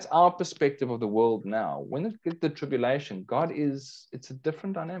 But that's our perspective of the world now. When it gets the tribulation, it's a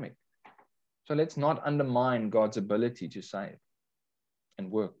different dynamic. So let's not undermine God's ability to save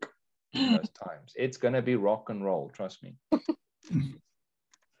and work in those times. It's going to be rock and roll, trust me.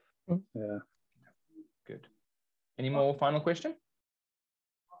 Yeah. Good. Any more final question?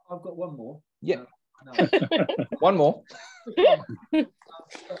 I've got one more. Yeah. One more.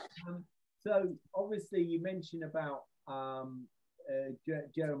 So obviously you mentioned about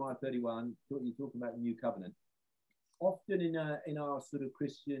Jeremiah 31, you're talking about the new covenant. often in our sort of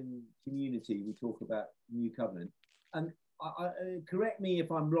Christian community, we talk about new covenant. And correct me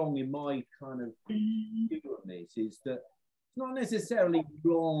if I'm wrong in my kind of view on this, is that it's not necessarily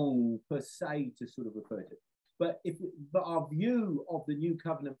wrong per se to sort of refer to it, but our view of the new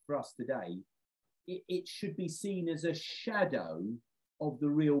covenant for us today, it should be seen as a shadow of the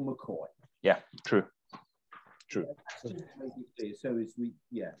real McCoy. Yeah, true. True. So as we,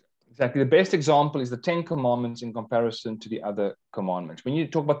 yeah. Exactly. The best example is the 10 Commandments in comparison to the other commandments. When you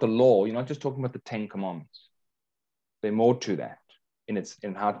talk about the law, you're not just talking about the 10 Commandments. There's more to that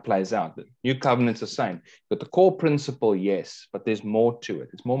in how it plays out. The new covenant's the same. But the core principle, yes, but there's more to it.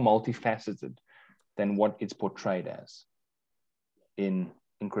 It's more multifaceted than what it's portrayed as in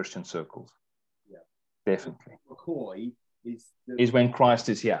Christian circles. Yeah. Definitely. McCoy is when Christ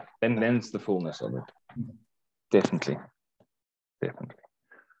is here. Then it's the fullness of it. Definitely.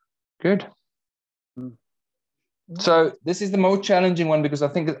 Good. So this is the more challenging one because I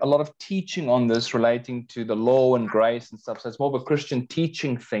think a lot of teaching on this relating to the law and grace and stuff. So it's more of a Christian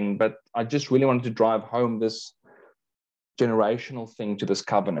teaching thing, but I just really wanted to drive home this generational thing to this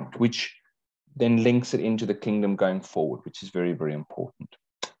covenant, which then links it into the kingdom going forward, which is very, very important.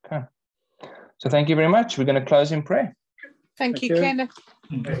 Okay. So thank you very much. We're going to close in prayer. Thank you, Kenneth.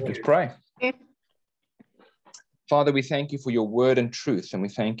 Let's pray. Yeah. Father, we thank you for your word and truth, and we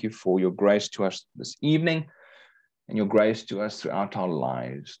thank you for your grace to us this evening and your grace to us throughout our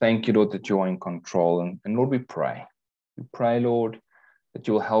lives. Thank you, Lord, that you are in control. And Lord, we pray. We pray, Lord, that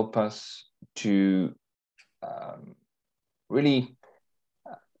you will help us to really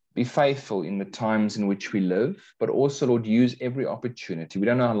be faithful in the times in which we live, but also, Lord, use every opportunity. We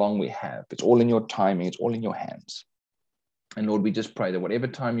don't know how long we have. It's all in your timing. It's all in your hands. And Lord, we just pray that whatever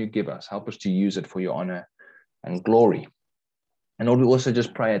time you give us, help us to use it for your honor and glory. And Lord, we also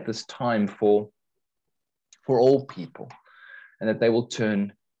just pray at this time for all people, and that they will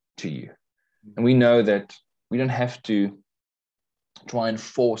turn to you. And we know that we don't have to try and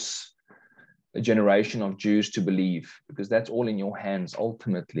force a generation of Jews to believe, because that's all in your hands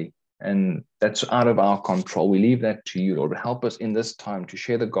ultimately, and that's out of our control. We leave that to you, Lord. Help us in this time to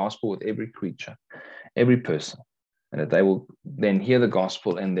share the gospel with every creature, every person, and that they will then hear the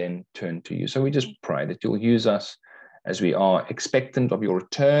gospel and then turn to you. So we just pray that you'll use us as we are expectant of your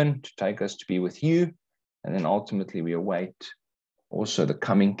return to take us to be with you. And then ultimately we await also the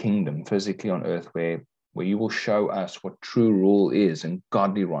coming kingdom physically on earth where you will show us what true rule is and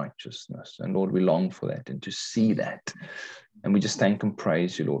godly righteousness. And Lord, we long for that and to see that. And we just thank and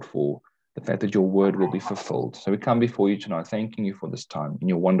praise you, Lord, for the fact that your word will be fulfilled. So we come before you tonight, thanking you for this time. In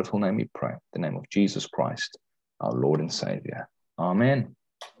your wonderful name we pray, in the name of Jesus Christ, our Lord and Savior. Amen.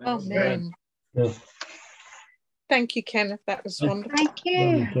 Amen. Yeah. Thank you, Kenneth. That was wonderful. Thank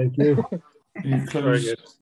you. Thank you. Very good.